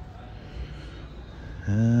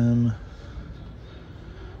I'm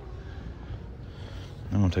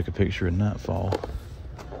gonna take a picture at nightfall.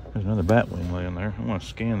 There's another Batwing laying there. I want to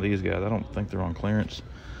scan these guys. I don't think they're on clearance,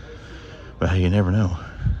 but hey, you never know.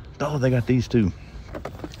 Oh, they got these too.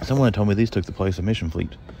 Someone told me these took the place of Mission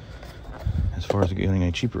Fleet as far as getting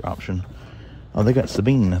a cheaper option. Oh, they got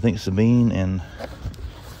Sabine. I think Sabine and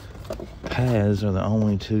Paz are the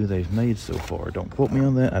only two they've made so far. Don't quote me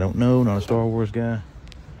on that. I don't know. Not a Star Wars guy.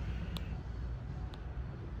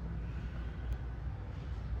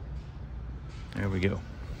 There we go.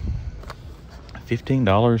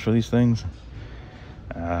 $15 for these things?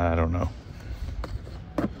 I don't know.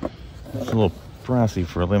 It's a little pricey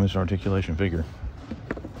for a limited articulation figure.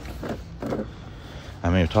 I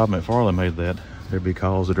mean, if Todd McFarlane made that, there'd be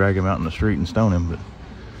calls to drag him out in the street and stone him, but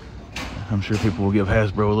I'm sure people will give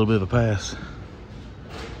Hasbro a little bit of a pass.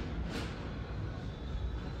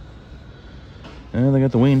 And they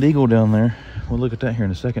got the Winged Eagle down there. We'll look at that here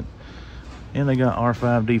in a second. And they got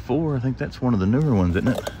R5D4. I think that's one of the newer ones, isn't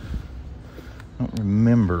it? I don't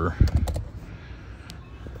remember.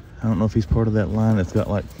 I don't know if he's part of that line that's got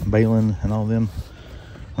like Balin and all them.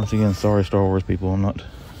 Once again, sorry Star Wars people, I'm not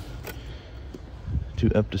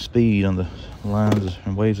too up to speed on the lines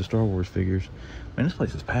and ways of Star Wars figures. Man, this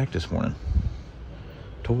place is packed this morning.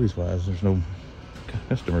 Toys wise, there's no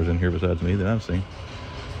customers in here besides me that I've seen.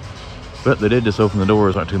 But they did just open the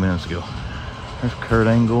doors like 2 minutes ago. There's Kurt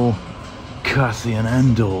Angle, Cassian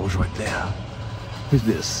Andor's right there. Who's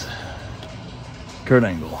this? Kurt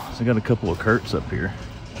Angle. So I got a couple of Kurts up here.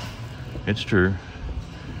 It's true.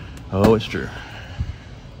 Oh, it's true.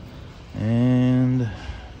 And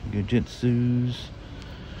GIJoe's.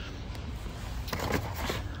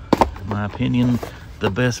 In my opinion,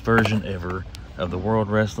 the best version ever of the World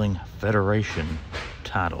Wrestling Federation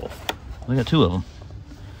title. We got 2 of them.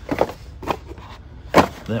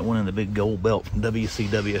 That one and the big gold belt from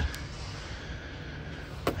WCW.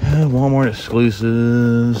 Walmart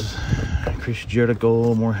exclusives. Chris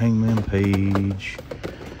Jericho, more Hangman Page.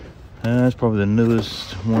 That's probably the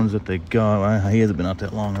newest ones that they got. He hasn't been out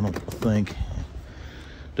that long, I don't think.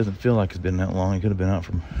 Doesn't feel like it's been that long. He could have been out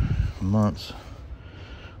for months.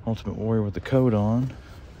 Ultimate Warrior with the coat on.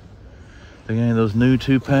 They got any of those new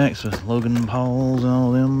 2-packs with Logan Pauls and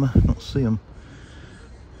all them. Don't see them.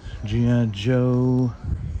 GIJoe.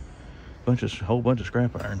 Whole bunch of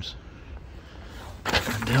scrap irons.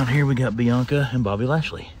 And down here we got Bianca and Bobby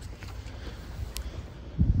Lashley.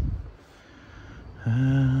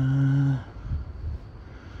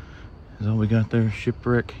 Is all we got there?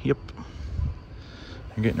 Shipwreck. Yep.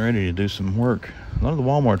 They're getting ready to do some work. A lot of the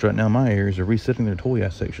Walmarts right now in my areas are resetting their toy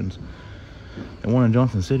sections. And one in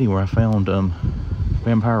Johnson City where I found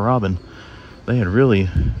Vampire Robin, they were really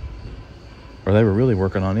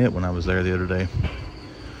working on it when I was there the other day.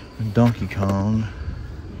 Donkey Kong.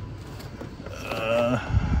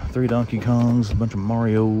 3 Donkey Kongs, a bunch of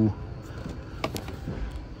Mario.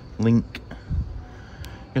 Link.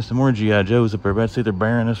 Got some more GIJoes up there, but that's either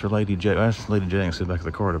Baroness or Lady J. That's Lady J. I can see the back of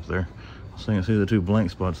the card up there. So you can see the 2 blank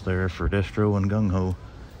spots there for Destro and Gung Ho.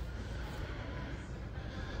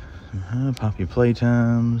 Poppy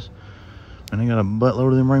Playtimes. And they got a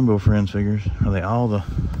buttload of them Rainbow Friends figures. Are they all the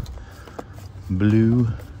blue?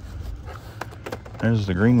 There's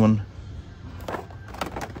the green one.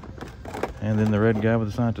 And then the red guy with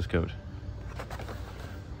the scientist coat.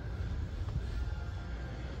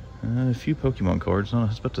 A few Pokemon cards.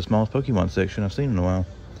 It's about the smallest Pokemon section I've seen in a while.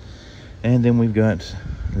 And then we've got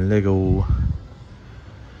Lego.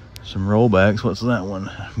 Some rollbacks. What's that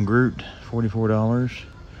one? Groot, $44.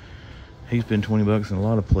 He's been $20 in a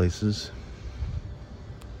lot of places.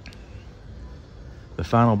 The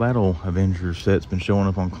Final Battle Avengers set's been showing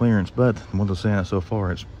up on clearance, but the ones I'm saying out so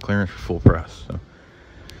far, it's clearance for full price. So,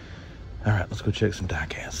 all right, let's go check some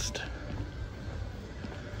diecast.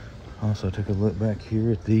 Also, took a look back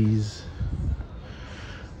here at these.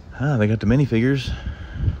 They got the minifigures.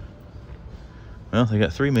 Well, they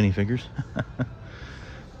got 3 minifigures.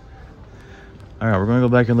 All right, we're going to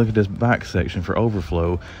go back and look at this back section for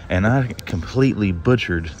overflow. And I completely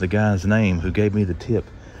butchered the guy's name who gave me the tip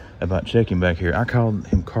about checking back here. I called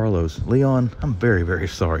him Carlos. Leon, I'm very, very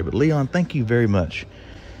sorry. But Leon, thank you very much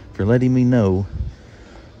for letting me know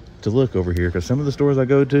to look over here. Because some of the stores I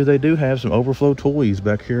go to, they do have some overflow toys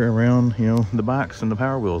back here around, you know, the bikes and the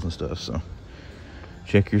Power Wheels and stuff. So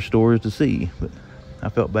check your stores to see. But I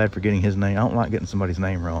felt bad for getting his name. I don't like getting somebody's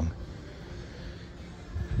name wrong.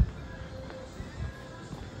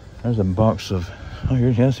 There's a box of, oh,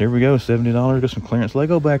 yes, here we go, $70. Got some clearance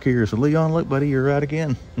Lego back here. So Leon, look, buddy, you're right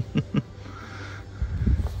again.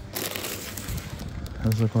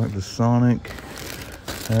 Those look like the Sonic.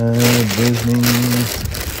 Disney.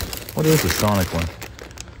 What is the Sonic one?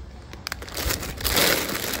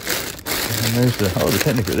 And there's the, oh, the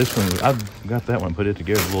Technicolor. This one, I've got that one, put it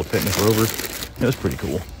together, a little Technicolor rover. It was pretty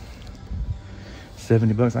cool.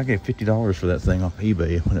 70 bucks. I gave $50 for that thing off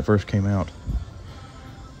eBay when it first came out.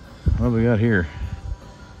 What do we got here?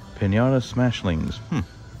 Pinata Smashlings.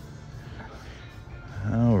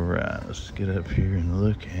 Alright, let's get up here and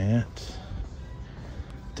look at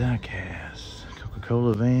diecast.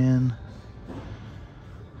 Coca-Cola van.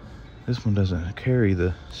 This one doesn't carry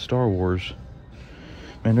the Star Wars.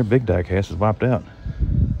 Man, their big diecast is wiped out.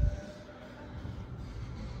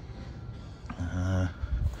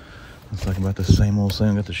 Looks like about the same old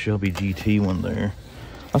thing. Got the Shelby GT one there.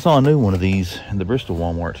 I saw a new one of these in the Bristol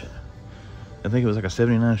Walmart. I think it was like a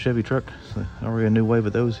 79 Chevy truck. So already a new wave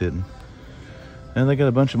of those hitting. And they got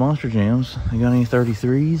a bunch of Monster Jams. They got any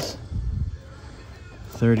 33s?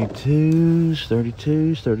 32s,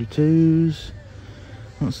 32s, 32s.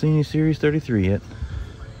 Don't see any Series 33 yet.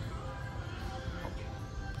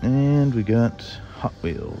 And we got Hot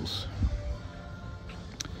Wheels.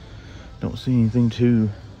 Don't see anything too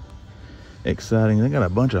exciting. They got a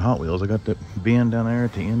bunch of Hot Wheels. I got the bin down there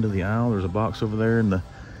at the end of the aisle. There's a box over there and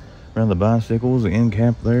around the bicycles, the end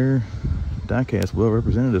cap there. Diecast well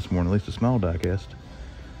represented this morning, at least a small diecast.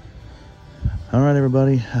 Alright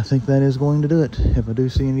everybody, I think that is going to do it. If I do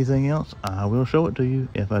see anything else, I will show it to you.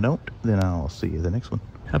 If I don't, then I'll see you the next one.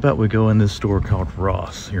 How about we go in this store called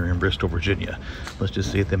Ross here in Bristol, Virginia. Let's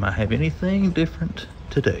just see if they might have anything different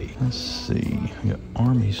today. Let's see, we got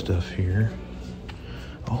Army stuff here.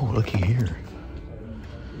 Oh, looky here.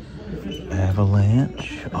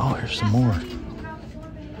 Avalanche. Oh, here's some more.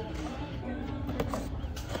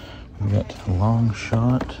 We got Long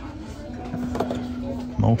Shot.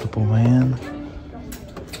 Multiple Man.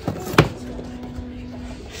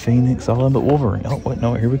 Phoenix, all of them but Wolverine. Oh, wait,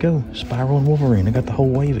 no, here we go. Spiral and Wolverine. I got the whole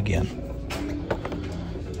wave again.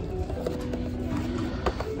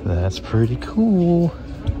 That's pretty cool.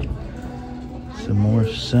 Some more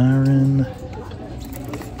Siren.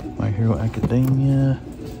 My Hero Academia.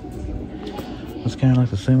 It's kind of like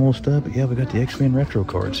the same old stuff, but yeah, we got the X-Men retro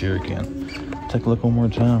cards here again. Take a look one more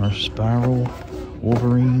time. Our Spiral,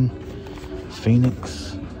 Wolverine,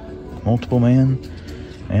 Phoenix, Multiple Man,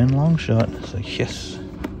 and Long Shot. So yes.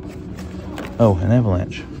 Oh, and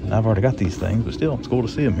Avalanche. I've already got these things, but still, it's cool to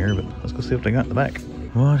see them here. But let's go see what they got in the back.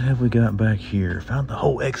 What have we got back here? Found the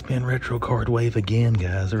whole X-Men retro card wave again,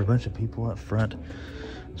 guys. There were a bunch of people up front,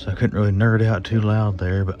 so I couldn't really nerd out too loud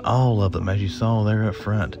there. But all of them, as you saw there up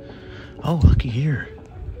front. Oh, looky here.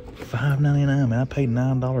 $5.99, man. I paid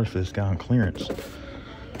 $9 for this guy on clearance.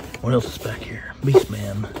 What else is back here?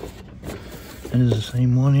 Beastman. That is the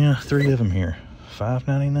same one, yeah. 3 of them here.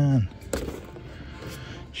 $5.99.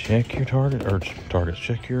 Check your Targets.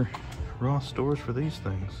 Check your Ross stores for these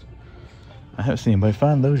things. I haven't seen anybody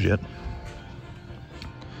find those yet.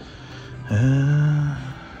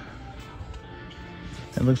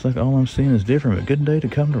 It looks like all I'm seeing is different, but good day to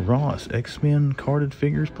come to Ross. X-Men carded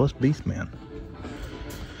figures plus Beastman.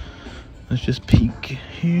 Let's just peek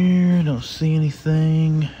here. Don't see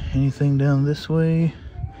anything. Anything down this way.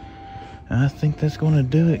 I think that's going to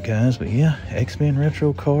do it, guys. But yeah, X-Men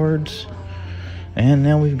retro cards. And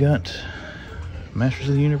now we've got Masters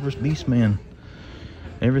of the Universe Beastman.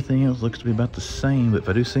 Everything else looks to be about the same, but if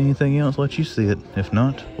I do see anything else, I'll let you see it. If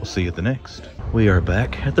not, we'll see you at the next. We are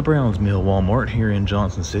back at the Browns Mill Walmart here in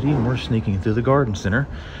Johnson City, and we're sneaking through the garden center,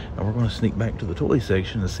 and we're going to sneak back to the toy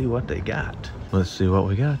section to see what they got. Let's see what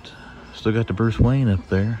we got. Still got the Bruce Wayne up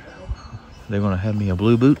there. They're going to have me a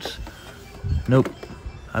Blue Boots. Nope.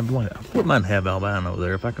 I wouldn't mind have Albano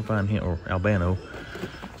there if I can find him, or Albano.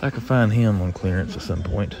 If I can find him on clearance at some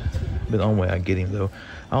point. But the only way I get him though,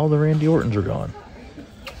 all the Randy Ortons are gone.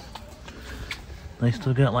 They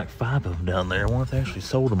still got like 5 of them down there. I wonder if they actually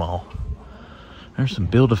sold them all. There's some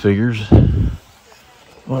Build-A-Figures.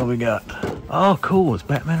 What do we got? Oh, cool. It's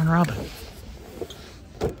Batman and Robin.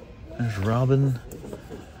 There's Robin.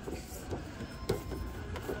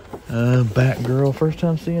 Batgirl. First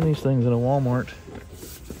time seeing these things in a Walmart.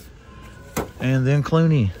 And then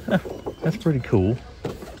Clooney. That's pretty cool.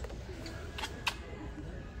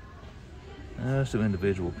 Some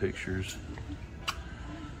individual pictures.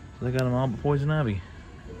 They got them all but Poison Ivy.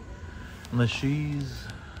 Unless she's...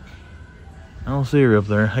 I don't see her up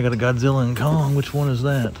there. I got a Godzilla and Kong. Which one is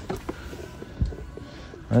that?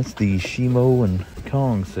 That's the Shimo and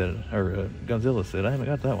Kong set, or Godzilla set. I haven't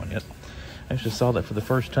got that one yet. I actually saw that for the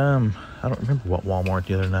first time. I don't remember what Walmart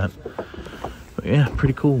the other night. But yeah,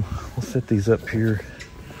 pretty cool. We'll set these up here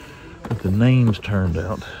with the names turned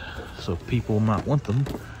out. So if people might want them,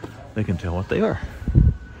 they can tell what they are.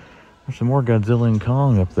 There's some more Godzilla and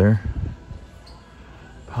Kong up there.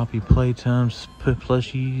 Poppy Playtimes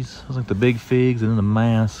plushies. Those like the big figs and then the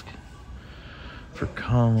mask for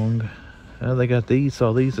Kong. They got these.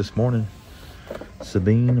 Saw these this morning.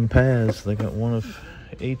 Sabine and Paz. They got one of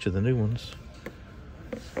each of the new ones.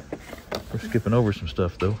 We're skipping over some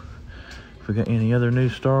stuff though. If we got any other new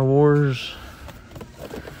Star Wars,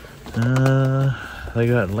 they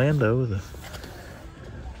got Lando, the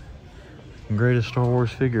greatest Star Wars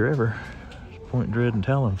figure ever. Point Dread and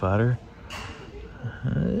Talon Fighter.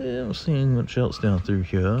 I'm seeing much else down through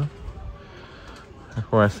here.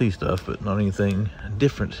 Where I see stuff, but not anything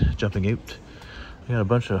different jumping out. We got a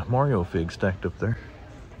bunch of Mario figs stacked up there.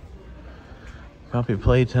 Poppy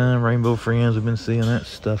Playtime, Rainbow Friends, we've been seeing that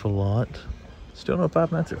stuff a lot. Still no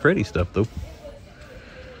Five Nights at Freddy's stuff though.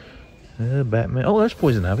 Batman. Oh, there's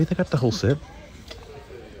Poison Ivy. They got the whole set.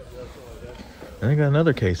 And they got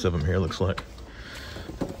another case of them here, looks like.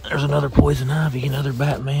 There's another Poison Ivy, another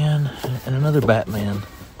Batman, and another Batman.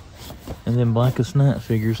 And then Blackest Night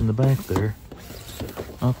figures in the back there.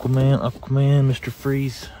 Aquaman, Mr.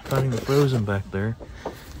 Freeze fighting the Frozen back there.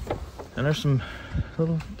 And there's some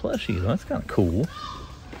little plushies. That's kind of cool.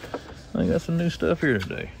 I got some new stuff here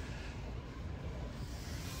today.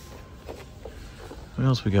 What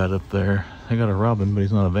else we got up there? They got a Robin, but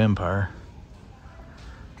he's not a vampire.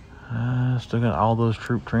 Still got all those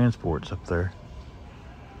troop transports up there.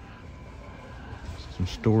 Some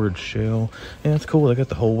storage shell. Yeah, that's cool. They got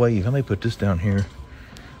the whole wave. I may put this down here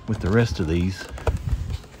with the rest of these.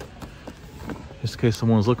 Just in case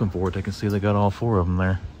someone's looking for it, they can see they got all 4 of them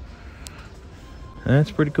there. And that's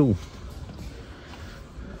pretty cool.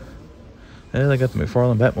 And they got the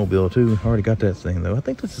McFarlane Batmobile too. Already got that thing though. I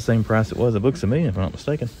think that's the same price it was at Books A Million if I'm not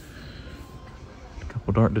mistaken. A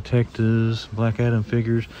couple Dark Detectives, Black Adam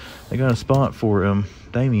figures. They got a spot for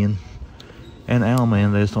Damien and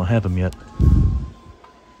Owlman. They just don't have them yet.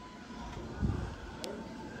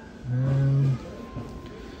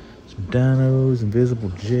 Some dinos, Invisible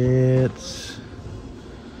Jets.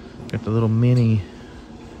 Got the little mini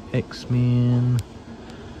X-Men.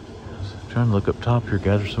 Trying to look up top here,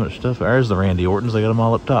 guys. There's so much stuff. There's the Randy Ortons. They got them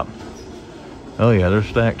all up top. Oh yeah, they're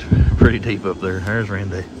stacked pretty deep up there. There's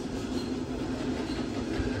Randy.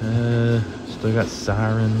 Still got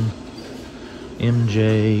Siren,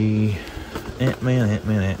 MJ,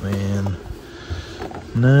 Ant-Man.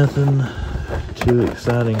 Nothing too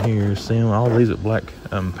exciting here. Seeing all these at Black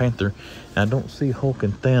Panther. And I don't see Hulk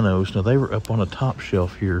and Thanos. Now they were up on the top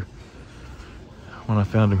shelf here when I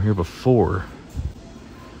found them here before.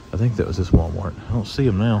 I think that was this Walmart. I don't see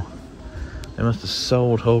them now. They must have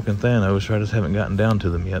sold Hulk and Thanos. I just haven't gotten down to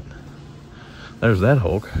them yet. There's that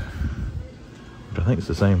Hulk, which I think it's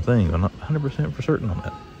the same thing. I'm not 100% for certain on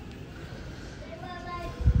that.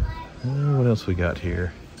 What else we got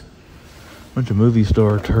here? Bunch of movie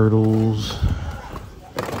star turtles.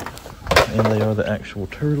 And they are the actual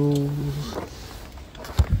turtles.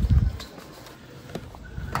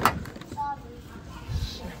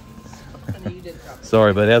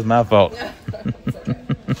 Sorry, but that's my fault.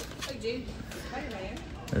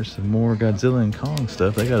 There's some more Godzilla and Kong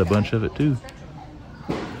stuff. They got a bunch of it too.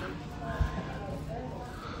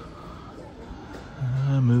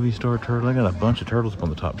 Movie star turtle. I got a bunch of turtles up on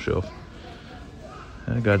the top shelf.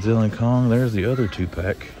 Godzilla and Kong. There's the other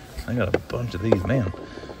 2-pack. I got a bunch of these. Man,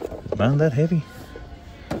 is mine that heavy?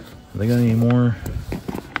 They got any more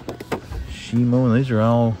Shimo? And these are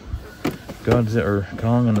all Godzilla or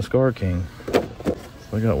Kong and the Scar King.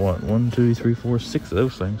 So I got what? 1, 2, 3, 4, 6 of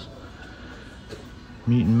those things.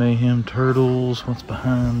 Mutant Mayhem Turtles. What's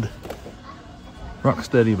behind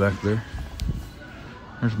Rocksteady back there?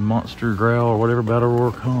 There's Monster Growl or whatever, Battle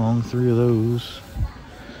Roar Kong. 3 of those.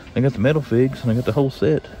 They got the metal figs and I got the whole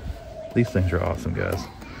set. These things are awesome, guys.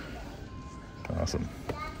 Awesome.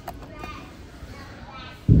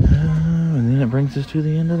 And then it brings us to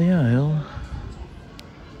the end of the aisle.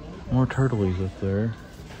 More turtlies up there.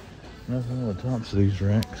 Nothing on the tops of these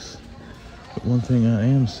racks. But one thing I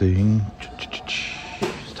am seeing,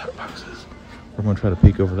 stock boxes. We're going to try to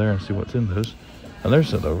peek over there and see what's in those. Oh,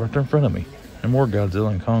 there's it though, right there in front of me. And more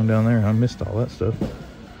Godzilla and Kong down there. I missed all that stuff.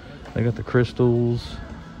 They got the crystals.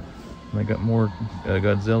 And they got more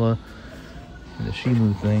Godzilla. And the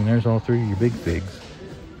Shimu thing. There's all 3 of your big figs.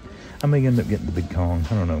 I may end up getting the big Kong.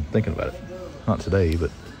 I don't know. I'm thinking about it. Not today,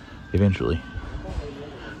 but eventually.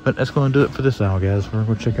 But that's going to do it for this aisle, guys. We're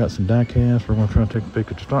going to check out some die casts. We're going to try to take a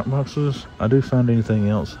peek at the stock boxes. I do find anything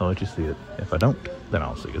else, I'll let you see it. If I don't, then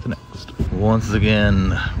I'll see you at the next. Once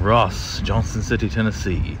again, Ross, Johnson City,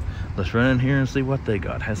 Tennessee. let's run in here and see what they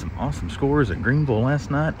got. Had some awesome scores at Greenville last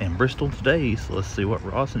night and Bristol today, so let's see what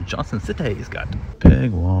Ross and Johnson City's got. Peg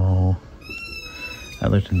wall. I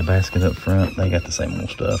looked in the basket up front. They got the same old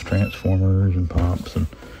stuff, Transformers and Pops and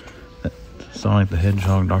that Sonic the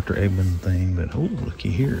Hedgehog, Dr. Eggman thing. But oh, looky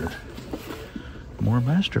here, more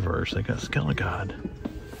Masterverse. They got Skelegod,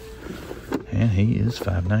 and he is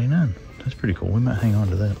 $5.99. That's pretty cool. We might hang on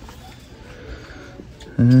to that.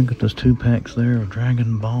 And got those 2 packs there of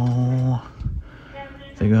Dragon Ball.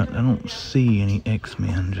 They got, I don't see any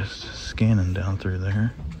X-Men, just scanning down through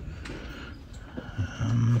there.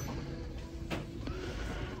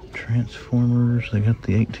 Transformers, they got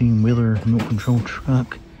the 18-wheeler remote control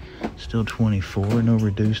truck, still 24, no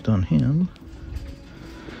reduced on him.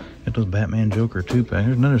 Got those Batman Joker 2-pack.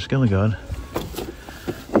 There's another Skelegod.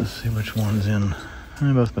 Let's see which one's in.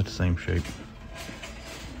 They're both about the same shape.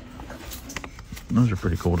 Those are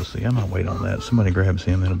pretty cool to see. I might wait on that. Somebody grabs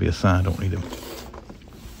him, that'll be a sign. Don't need him.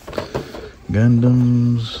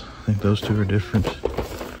 Gundams. I think those 2 are different.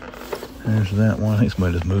 There's that one. I think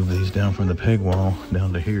somebody just moved these down from the peg wall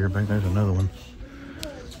down to here. Back there's another one.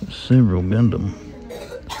 Several Gundam.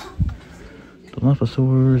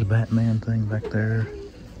 Dilophosaurs, Batman thing back there.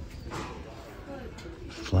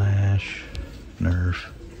 Flash, Nerf.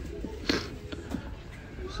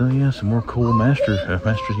 So yeah, some more cool Masters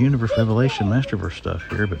Universe Revelation Masterverse stuff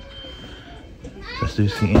here, but let's do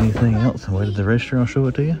see anything else and wait at the register, I'll show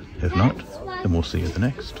it to you. If not, then we'll see you at the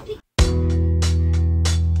next.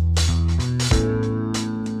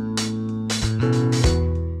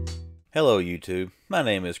 Hello YouTube, my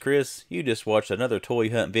name is Chris. You just watched another toy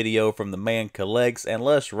hunt video from the Man Collects, and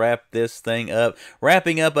let's wrap this thing up.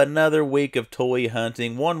 Wrapping up another week of toy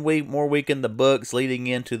hunting. 1 week, more week in the books leading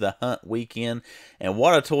into the hunt weekend. And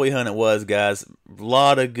what a toy hunt it was, guys. A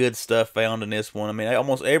lot of good stuff found in this one. I mean,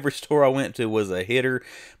 almost every store I went to was a hitter.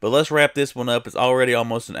 But let's wrap this one up. It's already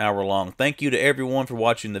almost an hour long. Thank you to everyone for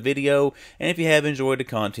watching the video. And if you have enjoyed the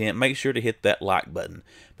content, make sure to hit that like button.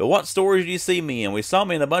 But what stores do you see me in? We saw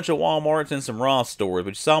me in a bunch of Walmarts and some Ross stores.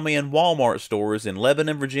 But you saw me in Walmart stores in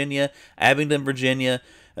Lebanon, Virginia, Abingdon, Virginia,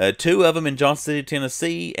 2 of them in Johnson City,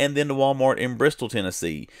 Tennessee, and then the Walmart in Bristol,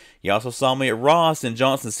 Tennessee. You also saw me at Ross in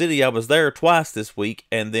Johnson City. I was there twice this week,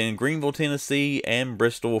 and then Greenville, Tennessee, and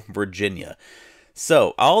Bristol, Virginia.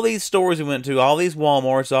 So, all these stores we went to, all these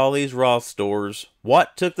Walmarts, all these Ross stores,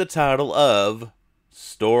 what took the title of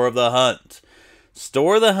Store of the Hunt?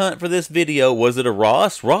 Store of the Hunt for this video, was it a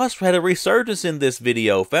Ross? Ross had a resurgence in this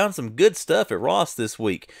video. Found some good stuff at Ross this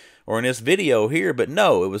week, or in this video here, but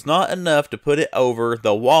no, it was not enough to put it over the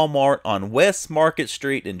Walmart on West Market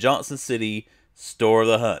Street in Johnson City, Store of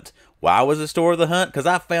the Hunt. Why was it Store of the Hunt? Because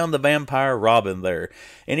I found the Vampire Robin there.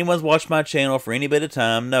 Anyone's watched my channel for any bit of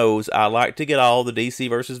time knows I like to get all the DC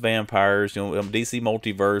versus Vampires, DC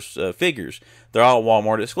Multiverse figures. They're all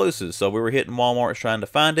Walmart exclusives. So we were hitting Walmart trying to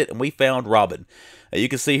find it, and we found Robin. You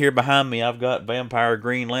can see here behind me, I've got Vampire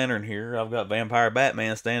Green Lantern here. I've got Vampire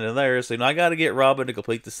Batman standing there. So I got to get Robin to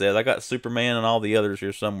complete the set. I got Superman and all the others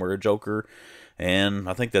here somewhere. Joker. And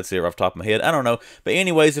I think that's it off the top of my head. I don't know. But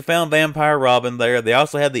anyways, they found Vampire Robin there. They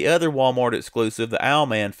also had the other Walmart exclusive, the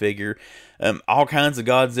Owlman figure. All kinds of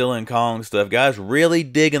Godzilla and Kong stuff. Guys, really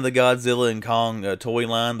digging the Godzilla and Kong toy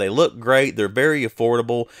line. They look great. They're very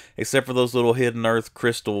affordable, except for those little Hidden Earth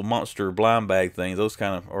crystal monster blind bag things. Those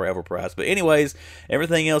kind of are overpriced. But anyways,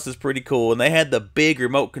 everything else is pretty cool. And they had the big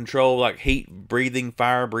remote control, like heat breathing,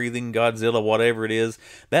 fire breathing Godzilla, whatever it is.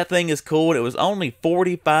 That thing is cool. And it was only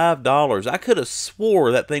 $45. I could have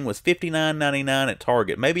swore that thing was $59.99 at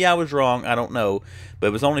Target. Maybe I was wrong. I don't know. But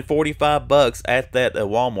it was only 45 bucks at that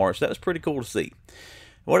Walmart, so that was pretty cool to see.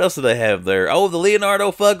 What else do they have there? Oh, the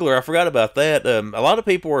Leonardo Fuggler. I forgot about that. A lot of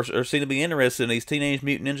people are seem to be interested in these Teenage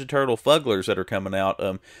Mutant Ninja Turtle Fugglers that are coming out.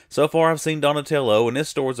 So far, I've seen Donatello, and this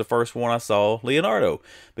store is the first one I saw, Leonardo.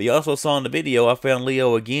 But you also saw in the video, I found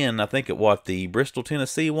Leo again, I think at the Bristol,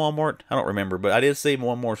 Tennessee Walmart? I don't remember, but I did see him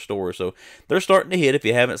one more store. So they're starting to hit if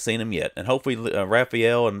you haven't seen them yet. And hopefully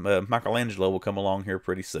Raphael and Michelangelo will come along here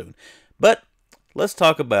pretty soon. But let's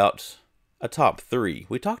talk about a top 3.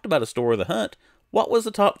 We talked about a Store of the Hunt. What was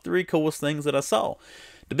the top 3 coolest things that I saw?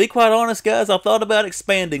 To be quite honest, guys, I thought about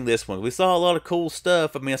expanding this one. We saw a lot of cool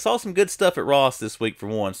stuff. I mean, I saw some good stuff at Ross this week for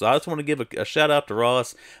one, so I just want to give a shout out to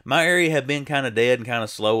Ross. My area had been kind of dead and kind of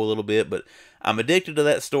slow a little bit, but I'm addicted to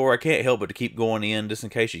that store. I can't help but to keep going in just in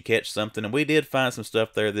case you catch something, and we did find some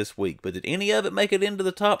stuff there this week. But did any of it make it into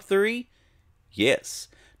the top 3? Yes.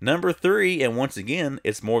 Number 3, and once again,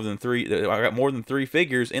 it's more than 3. I got more than 3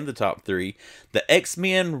 figures in the top 3. The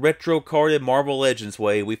X-Men retro carded Marvel Legends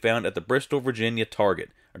way we found at the Bristol, Virginia Target.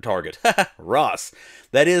 Or Target. Ross.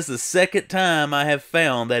 That is the second time I have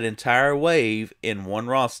found that entire wave in one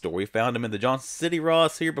Ross store. We found them in the Johnson City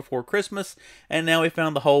Ross here before Christmas, and now we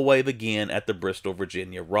found the whole wave again at the Bristol,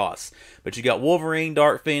 Virginia Ross. But you got Wolverine,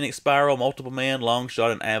 Dark Phoenix, Spiral, Multiple Man,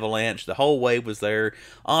 Longshot, and Avalanche. The whole wave was there.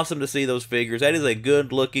 Awesome to see those figures. That is a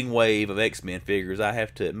good-looking wave of X-Men figures, I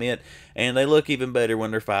have to admit, and they look even better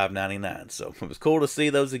when they're $5.99. So it was cool to see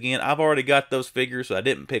those again. I've already got those figures, so I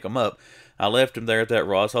didn't pick them up. I left them there at that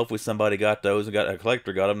Ross. Hopefully somebody got those and got a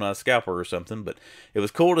collector got them, not a scalper or something. But it was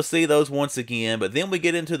cool to see those once again. But then we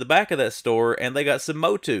get into the back of that store and they got some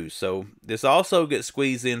Motus. So this also gets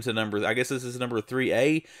squeezed into number, I guess this is number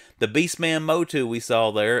 3A. The Beastman Motu we saw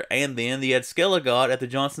there. And then you had Skelegod at the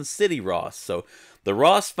Johnson City Ross. So the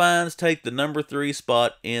Ross finds take the number 3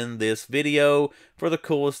 spot in this video for the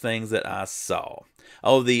coolest things that I saw.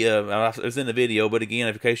 Oh, it was in the video, but again,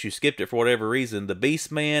 in case you skipped it for whatever reason, the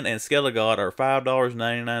Beastman and Skelegod are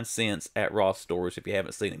 $5.99 at Ross stores if you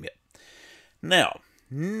haven't seen them yet. Now,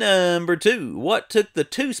 number 2. What took the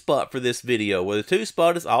 2 spot for this video? Well, the 2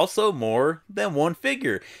 spot is also more than one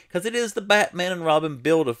figure, because it is the Batman and Robin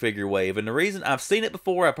Build-A-Figure wave. And the reason, I've seen it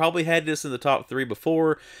before, I probably had this in the top 3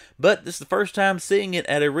 before, but this is the first time seeing it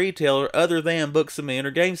at a retailer other than Books A Million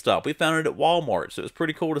or GameStop. We found it at Walmart, so it was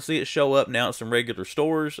pretty cool to see it show up now at some regular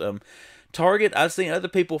stores. Target, I've seen other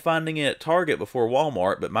people finding it at Target before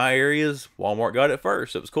Walmart, but my areas, Walmart got it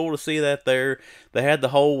first. So it was cool to see that there. They had the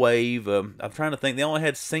whole wave. I'm trying to think. They only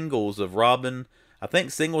had singles of Robin. I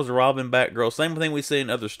think singles of Robin, Batgirl. Same thing we see in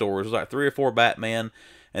other stores. It was like 3 or 4 Batman,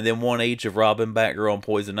 and then 1 each of Robin, Batgirl, and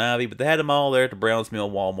Poison Ivy. But they had them all there at the Browns Mill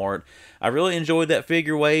Walmart. I really enjoyed that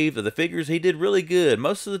figure wave. The figures, he did really good.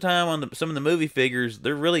 Most of the time on some of the movie figures,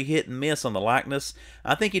 they're really hit and miss on the likeness.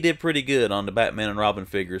 I think he did pretty good on the Batman and Robin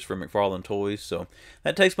figures from McFarlane Toys. So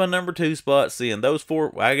that takes my number 2 spot, seeing those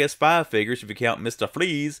 4, I guess 5 figures if you count Mr.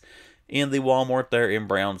 Freeze, in the Walmart there in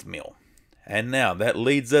Browns Mill. And now that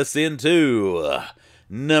leads us into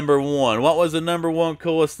number 1. What was the number 1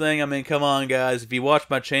 coolest thing? I mean, come on, guys. If you watch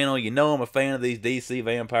my channel, you know I'm a fan of these DC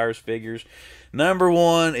Vampires figures. Number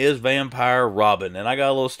 1 is Vampire Robin, and I got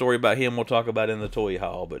a little story about him we'll talk about in the toy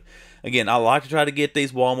haul. But again, I like to try to get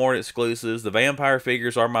these Walmart exclusives. The Vampire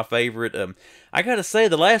figures are my favorite. I gotta say,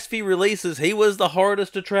 the last few releases, he was the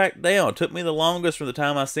hardest to track down. It took me the longest from the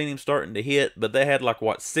time I seen him starting to hit, but they had like,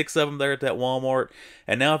 what, 6 of them there at that Walmart.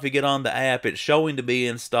 And now if you get on the app, it's showing to be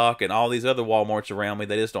in stock, and all these other Walmarts around me,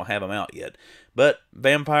 they just don't have them out yet. But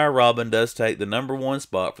Vampire Robin does take the number 1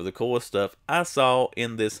 spot for the coolest stuff I saw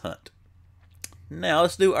in this hunt. Now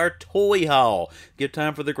let's do our toy haul. Give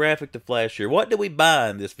time for the graphic to flash here. What did we buy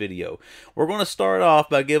in this video? We're going to start off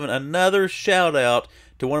by giving another shout out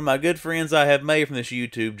to one of my good friends I have made from this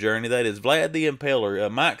YouTube journey. That is Vlad the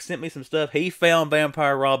Impaler. Mike sent me some stuff. He found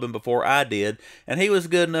Vampire Robin before I did, and he was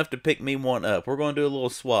good enough to pick me one up. We're going to do a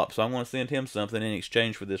little swap, so I'm going to send him something in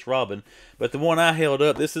exchange for this Robin. But the one I held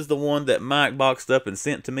up, this is the one that Mike boxed up and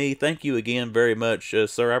sent to me. Thank you again very much,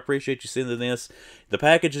 sir. I appreciate you sending this. The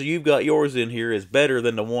package that you've got yours in here is better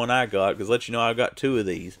than the one I got, because let you know I got 2 of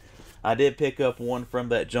these. I did pick up one from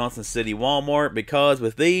that Johnson City Walmart, because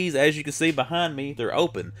with these, as you can see behind me, they're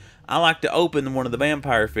open. I like to open one of the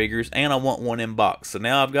vampire figures, and I want one in box. So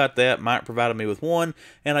now I've got that. Mike provided me with one,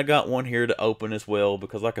 and I got one here to open as well,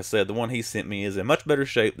 because like I said, the one he sent me is in much better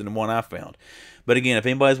shape than the one I found. But again, if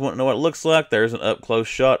anybody's wanting to know what it looks like, there's an up-close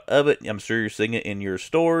shot of it. I'm sure you're seeing it in your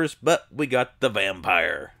stores, but we got the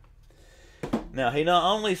vampire. Now, he not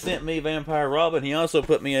only sent me Vampire Robin, he also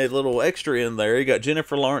put me a little extra in there. He got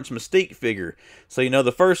Jennifer Lawrence Mystique figure. So, you know,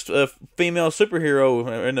 the first female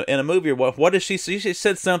superhero in a movie, what did she say? She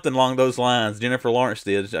said something along those lines, Jennifer Lawrence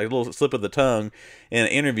did, a little slip of the tongue in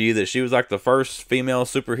an interview, that she was like the first female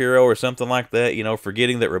superhero or something like that, you know,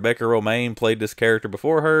 forgetting that Rebecca Romijn played this character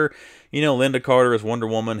before her. You know, Linda Carter as Wonder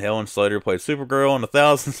Woman, Helen Slater played Supergirl, and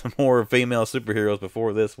thousands of more female superheroes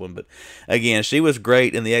before this one. But again, she was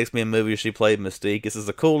great in the X-Men movie. She played Mystique. This is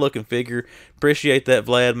a cool looking figure. Appreciate that,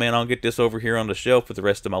 Vlad, man. I'll get this over here on the shelf with the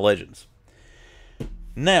rest of my Legends.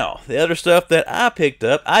 Now, the other stuff that I picked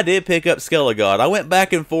up, I did pick up Skelegod. I went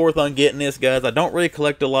back and forth on getting this, guys. I don't really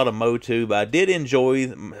collect a lot of Motu, but I did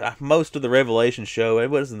enjoy most of the Revelation show.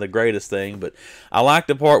 It wasn't the greatest thing, but I liked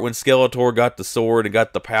the part when Skeletor got the sword and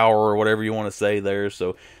got the power, or whatever you want to say there.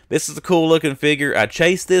 So this is a cool looking figure. I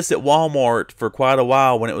chased this at Walmart for quite a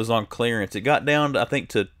while when it was on clearance. It got down, I think,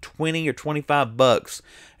 to 20 or 25 bucks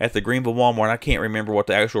at the Greenville Walmart. I can't remember what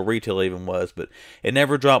the actual retail even was, but it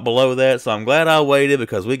never dropped below that. So I'm glad I waited,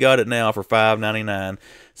 because we got it now for $5.99.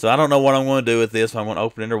 So I don't know what I'm going to do with this, if I'm going to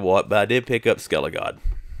open it or what, but I did pick up Skelegod.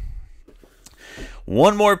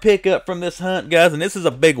 one more pickup from this hunt, guys, and this is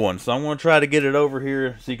a big one, so I'm going to try to get it over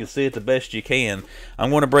here so you can see it the best you can. I'm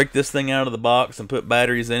going to break this thing out of the box and put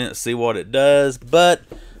batteries in it and see what it does, but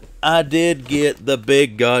I did get the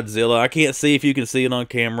big Godzilla. I can't see if you can see it on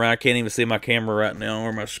camera. I can't even see my camera right now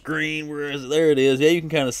or my screen. Where is it? There it is. Yeah, you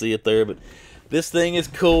can kind of see it there, but this thing is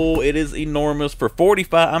cool. It is enormous. For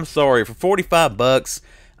 45 bucks,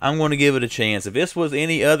 I'm going to give it a chance. If this was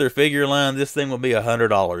any other figure line, this thing would be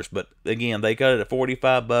 $100. But again, they got it at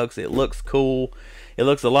 45 bucks. It looks cool. It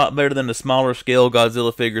looks a lot better than the smaller scale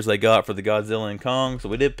Godzilla figures they got for the Godzilla and Kong. So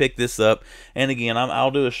we did pick this up. And again, I'll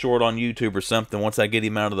do a short on YouTube or something once I get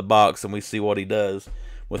him out of the box and we see what he does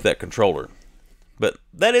with that controller. But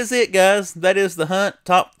that is it, guys. That is the hunt.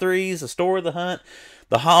 Top threes, the store of the hunt,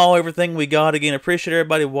 the haul, everything we got. Again, appreciate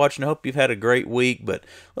everybody watching. I hope you've had a great week. But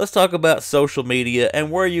let's talk about social media and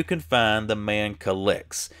where you can find the Man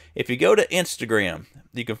Collects. If you go to Instagram,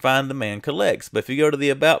 you can find the Man Collects. But if you go to the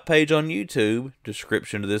About page on YouTube,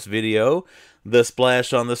 description to this video, the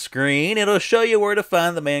splash on the screen, it'll show you where to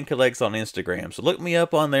find the Man Collects on Instagram. So look me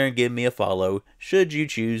up on there and give me a follow, should you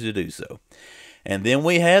choose to do so. And then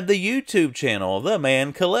we have the YouTube channel, The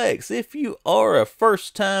Man Collects. If you are a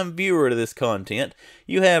first-time viewer to this content,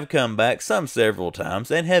 you have come back several times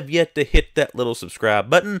and have yet to hit that little subscribe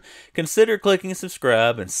button, consider clicking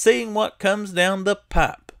subscribe and seeing what comes down the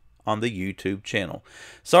pipe on the YouTube channel.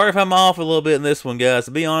 Sorry if I'm off a little bit in this one, guys.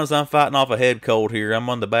 To be honest, I'm fighting off a head cold here. I'm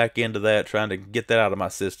on the back end of that, trying to get that out of my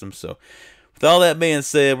system. So with all that being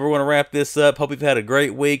said, we're going to wrap this up. Hope you've had a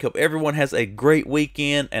great week. Hope everyone has a great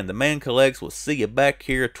weekend. And the Man Collects will see you back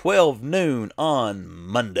here 12 noon on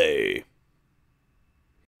Monday.